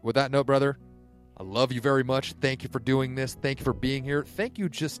 All right. With that note, brother, I love you very much. Thank you for doing this. Thank you for being here. Thank you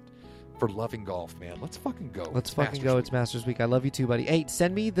just for loving golf, man. Let's fucking go. Let's fucking go. It's Masters Week. I love you too, buddy. Hey,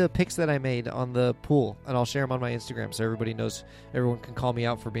 send me the pics that I made on the pool, and I'll share them on my Instagram so everybody knows. Everyone can call me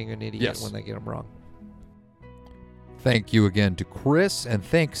out for being an idiot when they get them wrong. Thank you again to Chris, and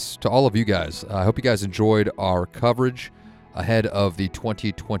thanks to all of you guys. I hope you guys enjoyed our coverage ahead of the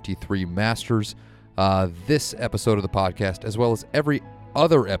 2023 Masters. This episode of the podcast, as well as every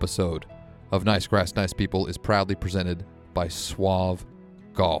other episode of Nice Grass, Nice People, is proudly presented by Suave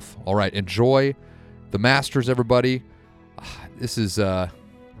Golf. All right, enjoy the Masters, everybody. This is,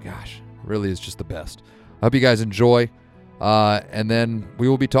 Really is just the best. I hope you guys enjoy. And then we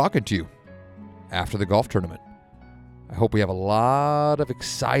will be talking to you after the golf tournament. I hope we have a lot of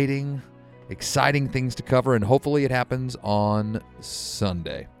exciting things to cover, and hopefully it happens on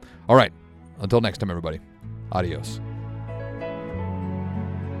Sunday. All right. Until next time, everybody. Adios.